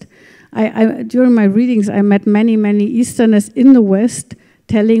West. During my readings, I met many Easterners in the West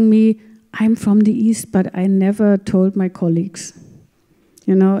telling me, I'm from the East, but I never told my colleagues.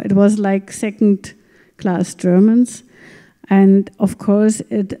 You know, it was like second-class Germans. And of course,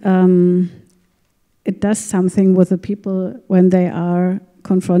 it does something with the people when they are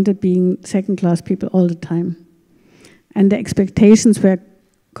confronted being second-class people all the time. And the expectations were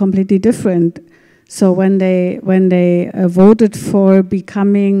completely different. So when they voted for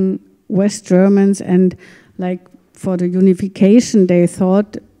becoming West Germans and like for the unification, they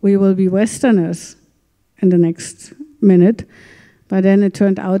thought we will be Westerners in the next minute. But then it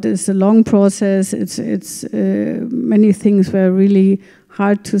turned out it's a long process. It's many things were really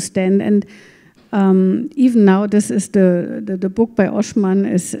hard to stand. And even now, this is the book by Hofmann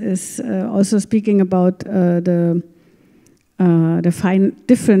is also speaking about the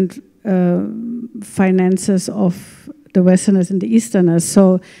different finances of the Westerners and the Easterners.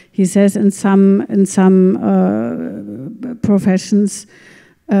 So he says in some professions,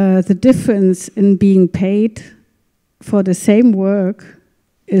 the difference in being paid for the same work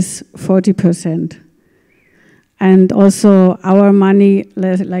is 40%. And also our money,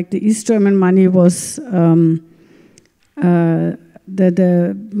 like the East German money, was the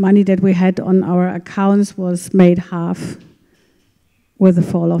money that we had on our accounts was made half with the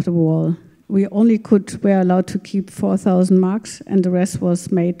fall of the wall. We only were allowed to keep 4,000 marks, and the rest was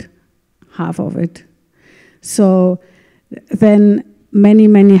made half of it. So then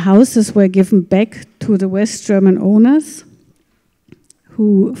many houses were given back to the West German owners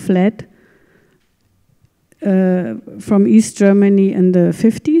who fled from East Germany in the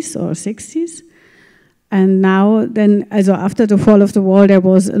 50s or 60s. And now then, also after the fall of the wall, there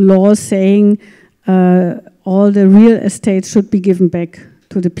was a law saying all the real estate should be given back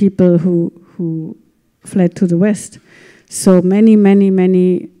to the people who fled to the West. So many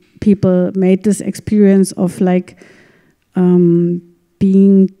people made this experience of like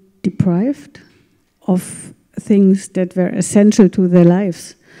being deprived of things that were essential to their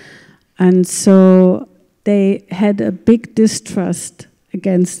lives. And so they had a big distrust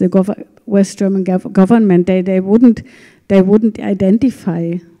against the West German government. They wouldn't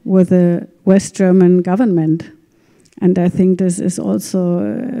identify with the West German government. And I think this is also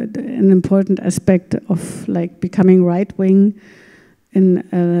an important aspect of like becoming right-wing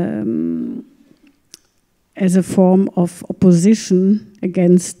in as a form of opposition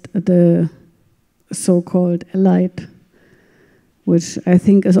against the so-called elite, which I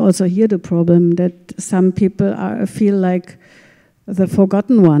think is also here the problem, that some people feel like the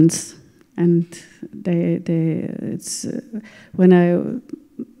forgotten ones, and it's when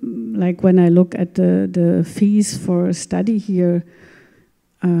I look at the fees for study here,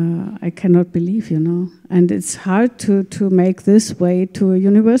 I cannot believe, you know. And it's hard to make this way to a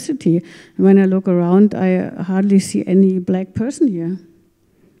university. And when I look around, I hardly see any black person here.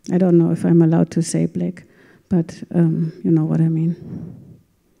 I don't know if I'm allowed to say black, but you know what I mean.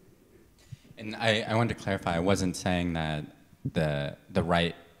 And I wanted to clarify, I wasn't saying that the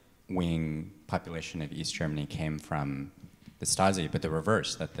right-wing population of East Germany came from the Stasi, but the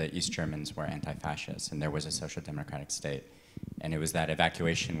reverse, that the East Germans were anti-fascist and there was a social democratic state. And it was that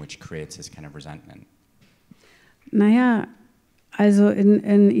evacuation which creates this kind of resentment. Naja, also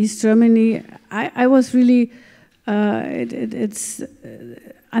in East Germany, I was really, it's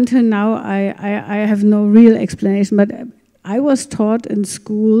until now I have no real explanation, but I was taught in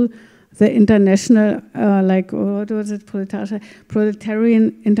school the international, like, what was it,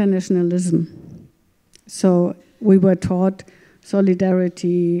 proletarian internationalism. So we were taught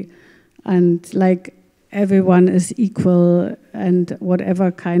solidarity and like everyone is equal and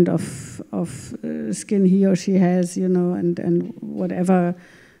whatever kind of skin he or she has, you know, and whatever,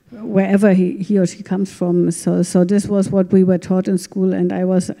 wherever he or she comes from. So this was what we were taught in school, and I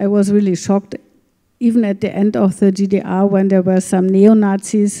was really shocked, even at the end of the GDR when there were some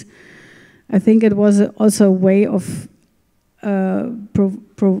neo-Nazis I think it was also a way of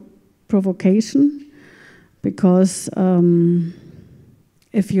provocation, because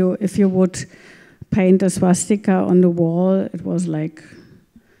if you would paint a swastika on the wall, it was like,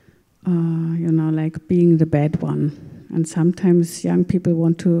 you know, like being the bad one. And sometimes young people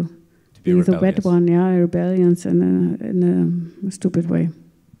want to be the bad one, yeah, rebellions in a stupid way.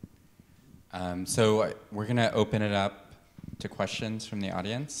 So we're going to open it up to questions from the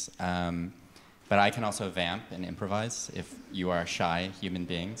audience. But I can also vamp and improvise if you are shy human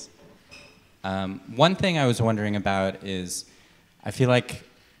beings. One thing I was wondering about is, I feel like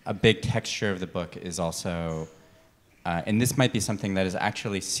a big texture of the book is also, and this might be something that is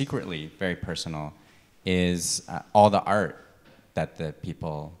actually secretly very personal, is all the art that the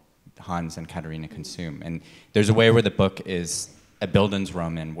people, Hans and Katharina, consume. And there's a way where the book is a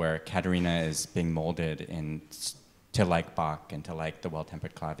Bildungsroman, where Katharina is being molded to like Bach and to like the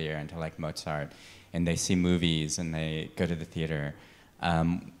Well-Tempered Clavier and to like Mozart, and they see movies and they go to the theater.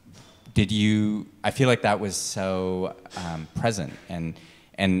 I feel like that was so present,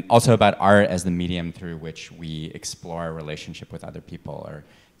 and also about art as the medium through which we explore our relationship with other people, or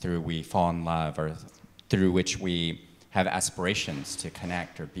through we fall in love, or through which we have aspirations to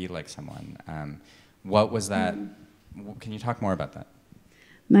connect or be like someone. What was that? Can you talk more about that?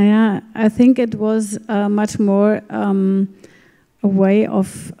 Naja, I think it was much more a way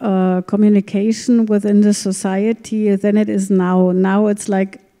of communication within the society than it is now. Now it's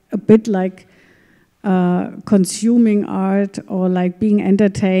like a bit like consuming art, or like being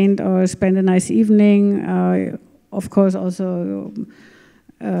entertained, or spend a nice evening. Of course, also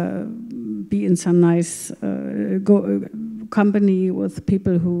be in some nice company with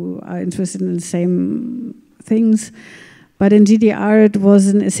people who are interested in the same things. But in GDR, it was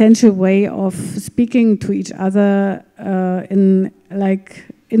an essential way of speaking to each other in, like,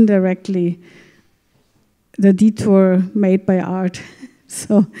 indirectly, the detour made by art,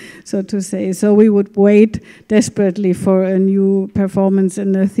 so to say. So we would wait desperately for a new performance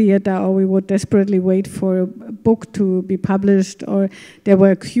in the theater, or we would desperately wait for a book to be published, or there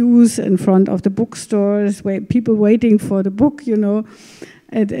were queues in front of the bookstores, people waiting for the book, you know.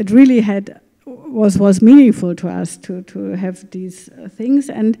 It really was meaningful to us to have these things.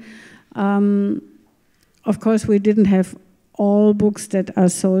 And of course we didn't have all books that are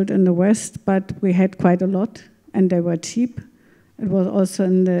sold in the West, but we had quite a lot, and they were cheap. It was also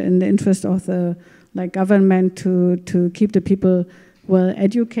in the interest of the government to keep the people well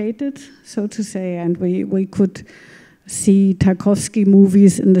educated, so to say, and we could see Tarkovsky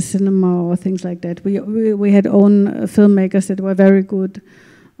movies in the cinema or things like that. We had own filmmakers that were very good.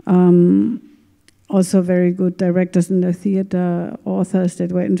 Also very good directors in the theater, authors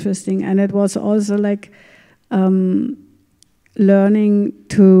that were interesting. And it was also like learning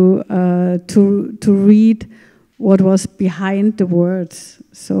to read what was behind the words.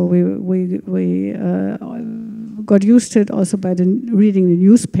 So we got used to it also by reading the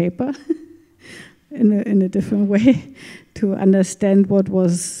newspaper in a different way, to understand what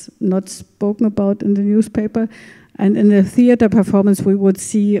was not spoken about in the newspaper. And in the theater performance, we would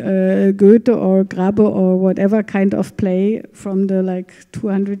see Goethe or Grabbe or whatever kind of play from the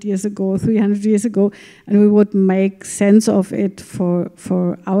 200 years ago, 300 years ago, and we would make sense of it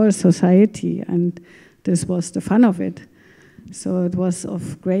for our society, and this was the fun of it. So it was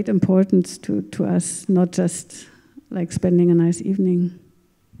of great importance to us, not just like spending a nice evening.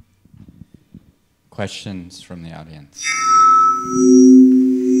 Questions from the audience?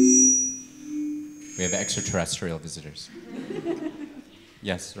 We have extraterrestrial visitors.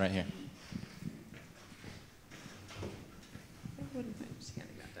 Yes, right here. I wouldn't mind just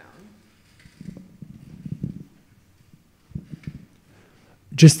handing that down.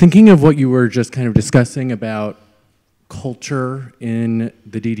 Just thinking of what you were just kind of discussing about culture in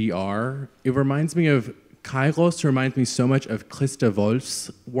the DDR, it reminds me of, Kairos reminds me so much of Christa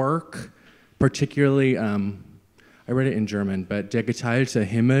Wolf's work, particularly, I read it in German, but Der geteilte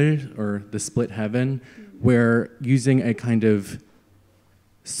Himmel, or the split heaven, where using a kind of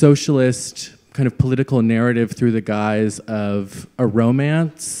socialist kind of political narrative through the guise of a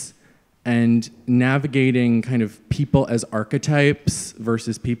romance and navigating kind of people as archetypes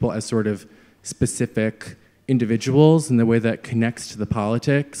versus people as sort of specific individuals in the way that connects to the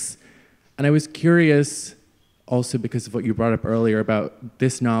politics. And I was curious, also because of what you brought up earlier about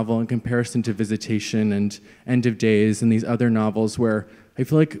this novel in comparison to Visitation and End of Days and these other novels, where I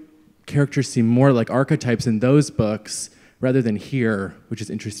feel like characters seem more like archetypes in those books rather than here, which is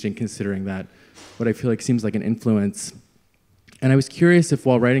interesting considering that what I feel like seems like an influence. And I was curious if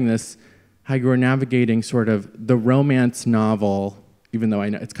while writing this, how you were navigating sort of the romance novel even though I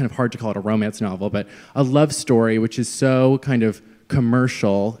know it's kind of hard to call it a romance novel, but a love story which is so kind of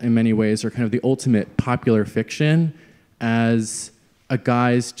commercial in many ways, or kind of the ultimate popular fiction, as a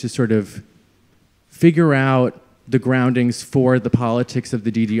guise to sort of figure out the groundings for the politics of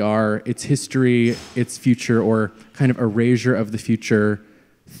the DDR, its history, its future, or kind of erasure of the future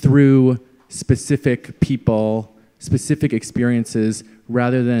through specific people, specific experiences,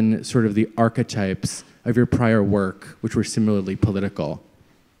 rather than sort of the archetypes of your prior work, which were similarly political?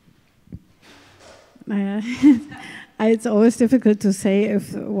 It's always difficult to say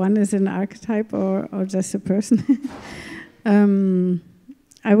if one is an archetype or just a person.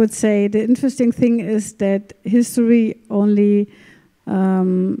 I would say the interesting thing is that history only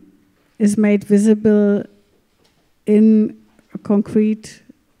is made visible in concrete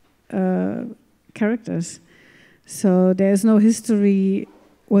characters. So there's no history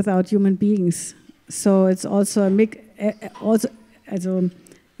without human beings. So it's also a mix.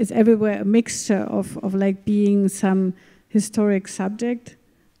 It's everywhere a mixture of like being some historic subject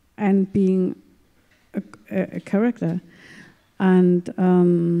and being a character. And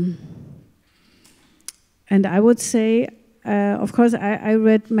I would say, of course, I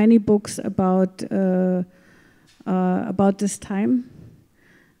read many books about this time,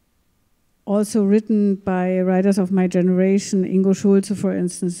 also written by writers of my generation. Ingo Schulze, for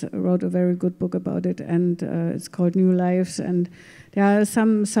instance, wrote a very good book about it, and it's called New Lives. And there are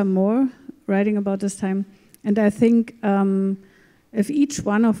some more writing about this time. And I think if each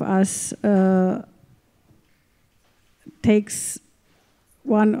one of us takes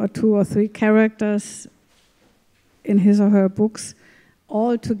one or two or three characters in his or her books,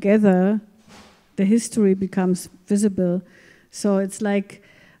 all together, the history becomes visible. So it's like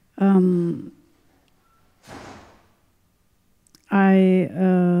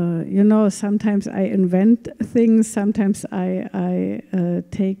sometimes I invent things, sometimes I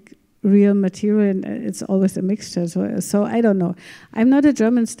take real material, and it's always a mixture. So I don't know. I'm not a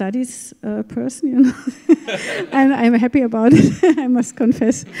German studies person, and I'm happy about it. I must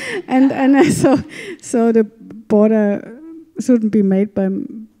confess. And so the border shouldn't be made by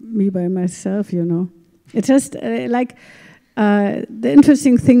me by myself. It's just the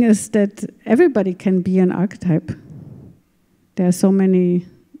interesting thing is that everybody can be an archetype. There are so many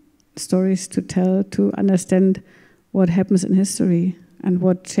stories to tell to understand what happens in history and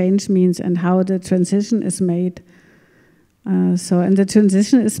what change means and how the transition is made. And the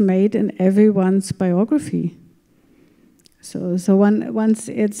transition is made in everyone's biography. Once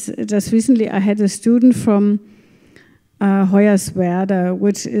it's just recently I had a student from Hoyerswerda,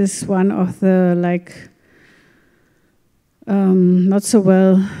 which is one of the not so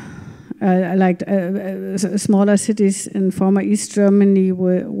well smaller cities in former East Germany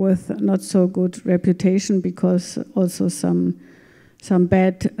with not so good reputation, because also some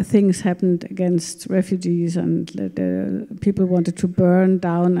bad things happened against refugees, and the people wanted to burn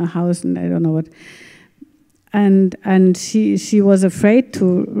down a house and I don't know what. And she was afraid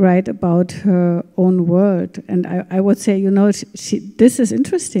to write about her own world. And I would say, this is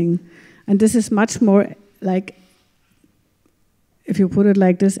interesting, and this is much more like, if you put it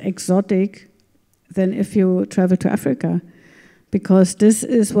like this, exotic than if you travel to Africa, because this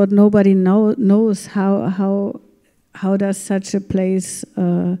is what nobody knows. How does such a place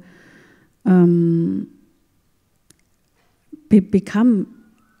become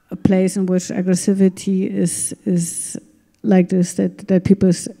a place in which aggressivity is like this, that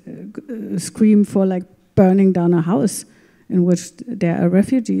people scream for, like burning down a house in which there are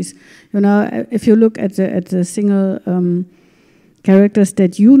refugees. If you look at the single characters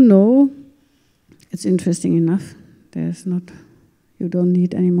that it's interesting enough. You don't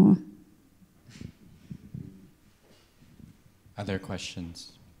need any more. Other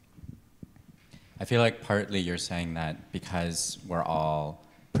questions? I feel like partly you're saying that because we're all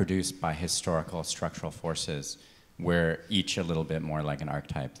produced by historical structural forces, we're each a little bit more like an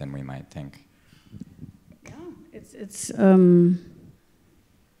archetype than we might think. Yeah, it's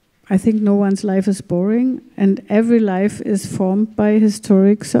I think no one's life is boring, and every life is formed by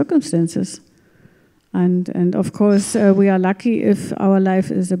historic circumstances. And of course, we are lucky if our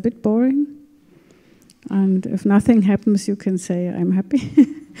life is a bit boring. And if nothing happens, you can say, I'm happy.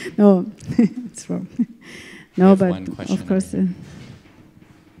 No, it's wrong. No, but of course. Where do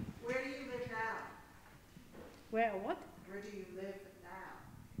you live now? Where what? Where do you live now?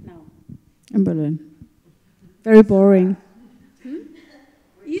 No. In Berlin. Very boring.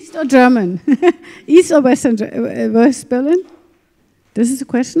 East or German? East or West Berlin? This is a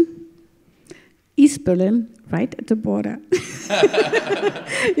question. East Berlin, right at the border.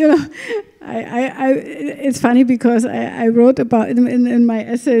 it's funny because I wrote about, in my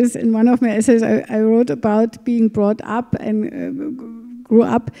essays, in one of my essays, I wrote about being brought up and grew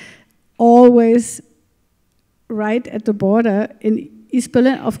up always right at the border. In East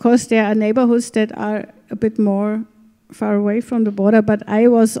Berlin, of course, there are neighborhoods that are a bit more far away from the border, but I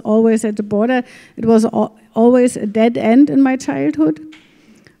was always at the border. It was always a dead end in my childhood,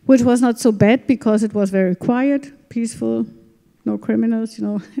 which was not so bad because it was very quiet, peaceful, no criminals, you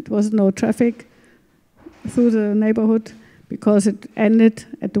know, it was no traffic through the neighborhood because it ended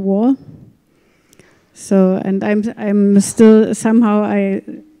at the wall. So, and I'm still, somehow I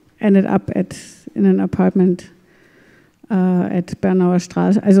ended up in an apartment at Bernauer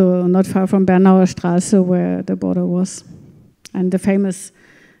Straße, also not far from Bernauer Straße where the border was. And the famous,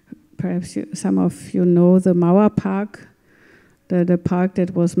 perhaps some of you know, the Mauer Park, the park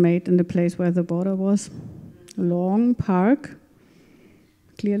that was made in the place where the border was. Long park,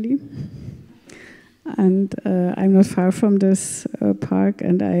 clearly. And I'm not far from this park,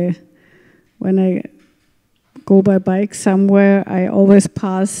 and when I go by bike somewhere, I always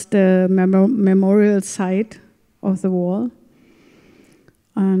pass the memorial site of the wall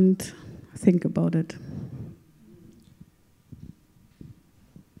and think about it.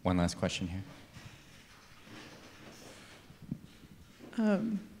 One last question here.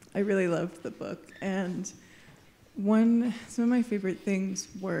 I really loved the book, and some of my favorite things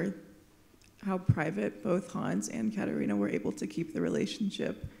were how private both Hans and Katharina were able to keep the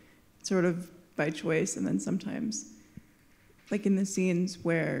relationship sort of by choice, and then sometimes, like in the scenes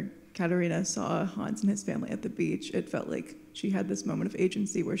where Katharina saw Hans and his family at the beach, it felt like she had this moment of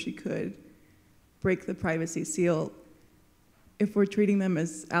agency where she could break the privacy seal. If we're treating them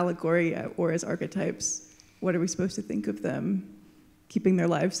as allegory or as archetypes, what are we supposed to think of them keeping their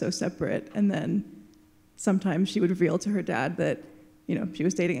lives so separate? And then sometimes she would reveal to her dad that, you know, she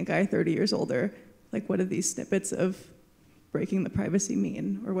was dating a guy 30 years older. Like, what do these snippets of breaking the privacy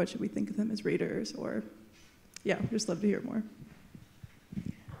mean? Or what should we think of them as readers? Or, yeah, just love to hear more.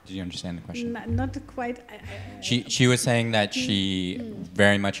 Did you understand the question? Not quite. She was saying that she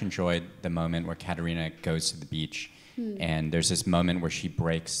very much enjoyed the moment where Katharina goes to the beach, and there's this moment where she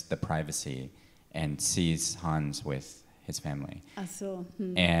breaks the privacy and sees Hans with his family.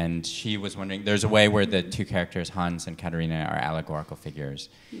 And she was wondering, there's a way where the two characters, Hans and Katharina, are allegorical figures.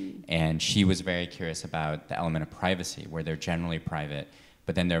 And she was very curious about the element of privacy, where they're generally private,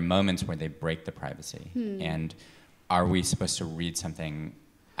 but then there are moments where they break the privacy. And are we supposed to read something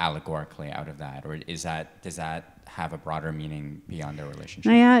allegorically out of that, or does that have a broader meaning beyond their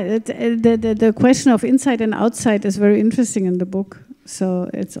relationship? The question of inside and outside is very interesting in the book. So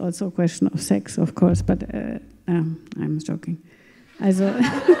it's also a question of sex, of course, but I'm joking. Also,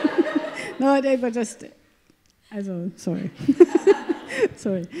 no, they were just, also, sorry.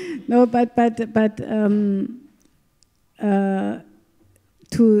 Sorry. No, but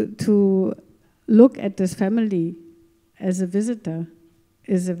to look at this family as a visitor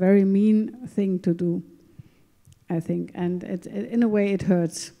is a very mean thing to do, I think, and in a way it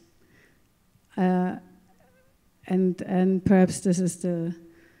hurts. And perhaps this is the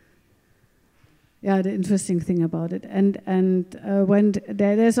interesting thing about it. And when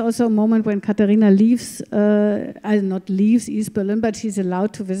there's also a moment when Katharina leaves, not leaves East Berlin, but she's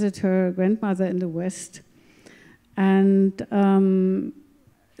allowed to visit her grandmother in the West, and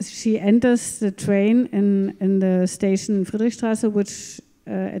she enters the train in the station Friedrichstraße, which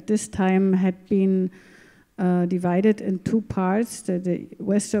at this time had been divided in two parts, the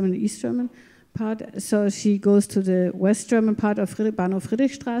West German and East German part. So she goes to the West German part of Bahnhof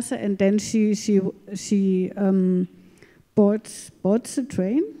Friedrichstraße, and then she boards the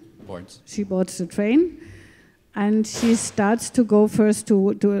train. She boards the train, and she starts to go first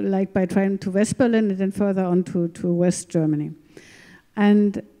to like by train to West Berlin, and then further on to West Germany.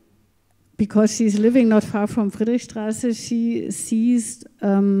 And because she's living not far from Friedrichstraße, she sees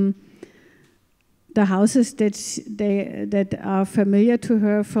the houses that are familiar to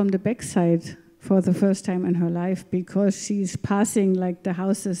her from the backside for the first time in her life, because she's passing like the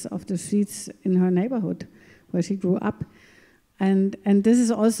houses of the streets in her neighborhood where she grew up. And this is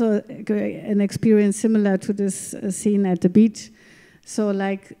also an experience similar to this scene at the beach. So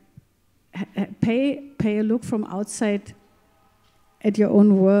like pay a look from outside at your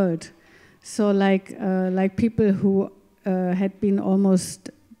own world. So like people who had been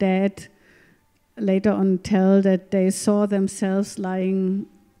almost dead later on tell that they saw themselves lying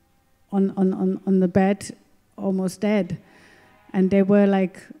on the bed, almost dead, and they were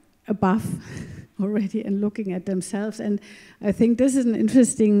like above already and looking at themselves. And I think this is an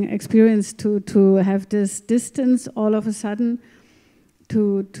interesting experience to have this distance all of a sudden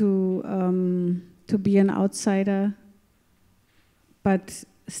to be an outsider, but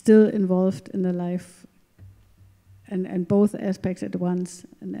still involved in the life, and both aspects at once.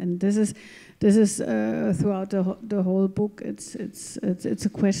 And this is throughout the whole book. It's a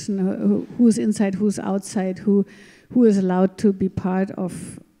question: who's inside, who's outside, who is allowed to be part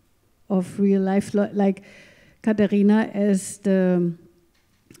of real life, like Katharina as the,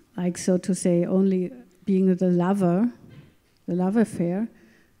 like, so to say, only being the love affair.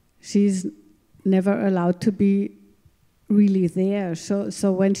 She's never allowed to be really there.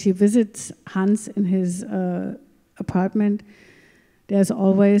 So when she visits Hans in his apartment, there's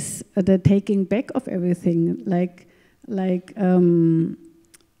always the taking back of everything,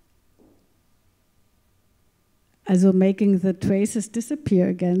 also making the traces disappear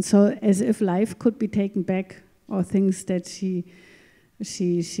again. So as if life could be taken back, or things that she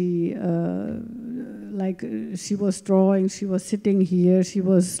was drawing, she was sitting here, she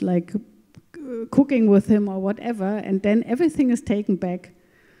was like cooking with him or whatever, and then everything is taken back.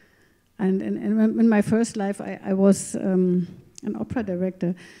 And in my first life, I was an opera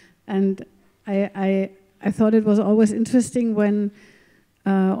director, and I thought it was always interesting when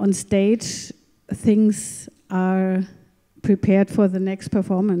on stage things are prepared for the next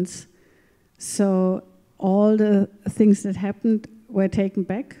performance. So all the things that happened were taken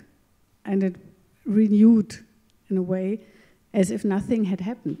back, and it renewed in a way as if nothing had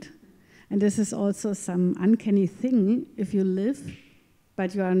happened. And this is also some uncanny thing if you live,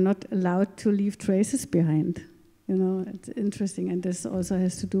 but you are not allowed to leave traces behind. You know, it's interesting, and this also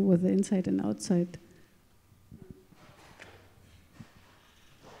has to do with the inside and outside.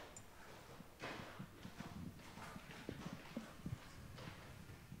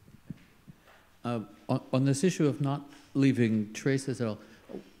 On this issue of not leaving traces at all,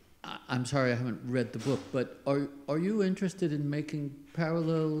 I'm sorry I haven't read the book, but are you interested in making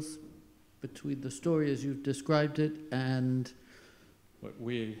parallels between the story as you've described it and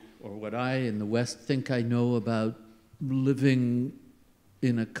what I in the West think I know about living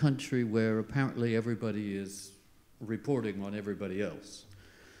in a country where apparently everybody is reporting on everybody else?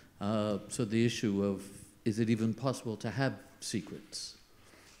 So the issue of, is it even possible to have secrets?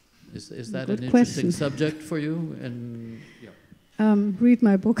 Is that an interesting subject for you? And yeah. Read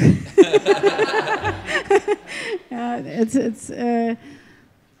my book.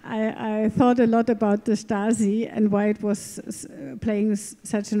 I thought a lot about the Stasi and why it was playing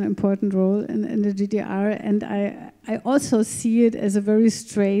such an important role in the DDR, and I also see it as a very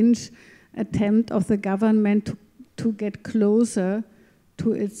strange attempt of the government to get closer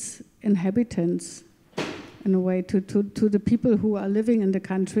to its inhabitants, in a way, to the people who are living in the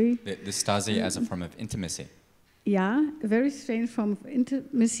country. The Stasi as a form of intimacy. Yeah, a very strange form of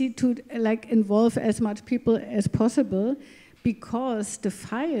intimacy to like involve as much people as possible, because the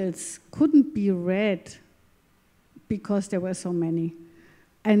files couldn't be read because there were so many.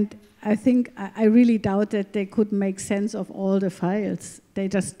 And I think, I really doubt that they could make sense of all the files. They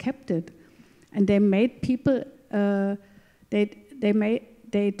just kept it. And they made people,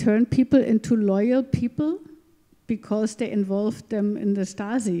 they turned people into loyal people because they involved them in the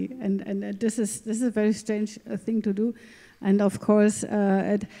Stasi. And this is a very strange thing to do. And of course,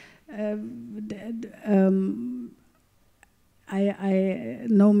 I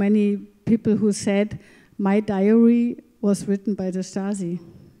know many people who said, my diary was written by the Stasi.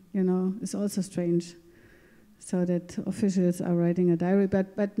 You know, it's also strange. So that officials are writing a diary.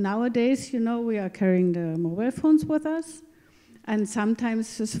 But nowadays, you know, we are carrying the mobile phones with us. And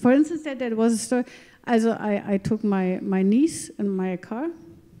sometimes, for instance, there was a story. Also, I took my niece in my car,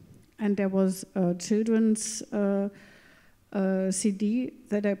 and there was a children's CD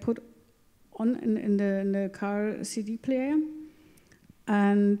that I put on in the car CD player.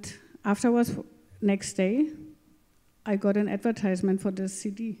 And afterwards, next day, I got an advertisement for this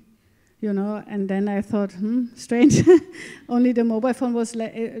CD, you know, and then I thought, strange. Only the mobile phone was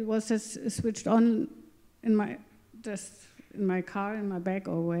just switched on in my car, in my bag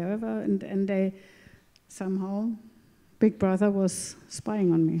or wherever, and they somehow, Big Brother was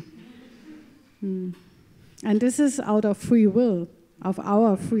spying on me. And this is out of free will, of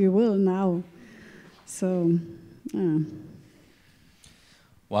our free will now. So, yeah.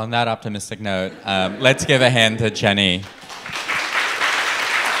 Well, on that optimistic note, let's give a hand to Jenny.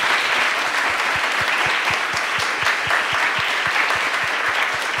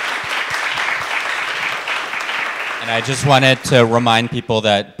 And I just wanted to remind people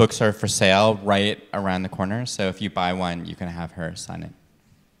that books are for sale right around the corner. So if you buy one, you can have her sign it.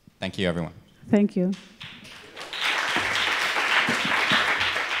 Thank you, everyone. Thank you.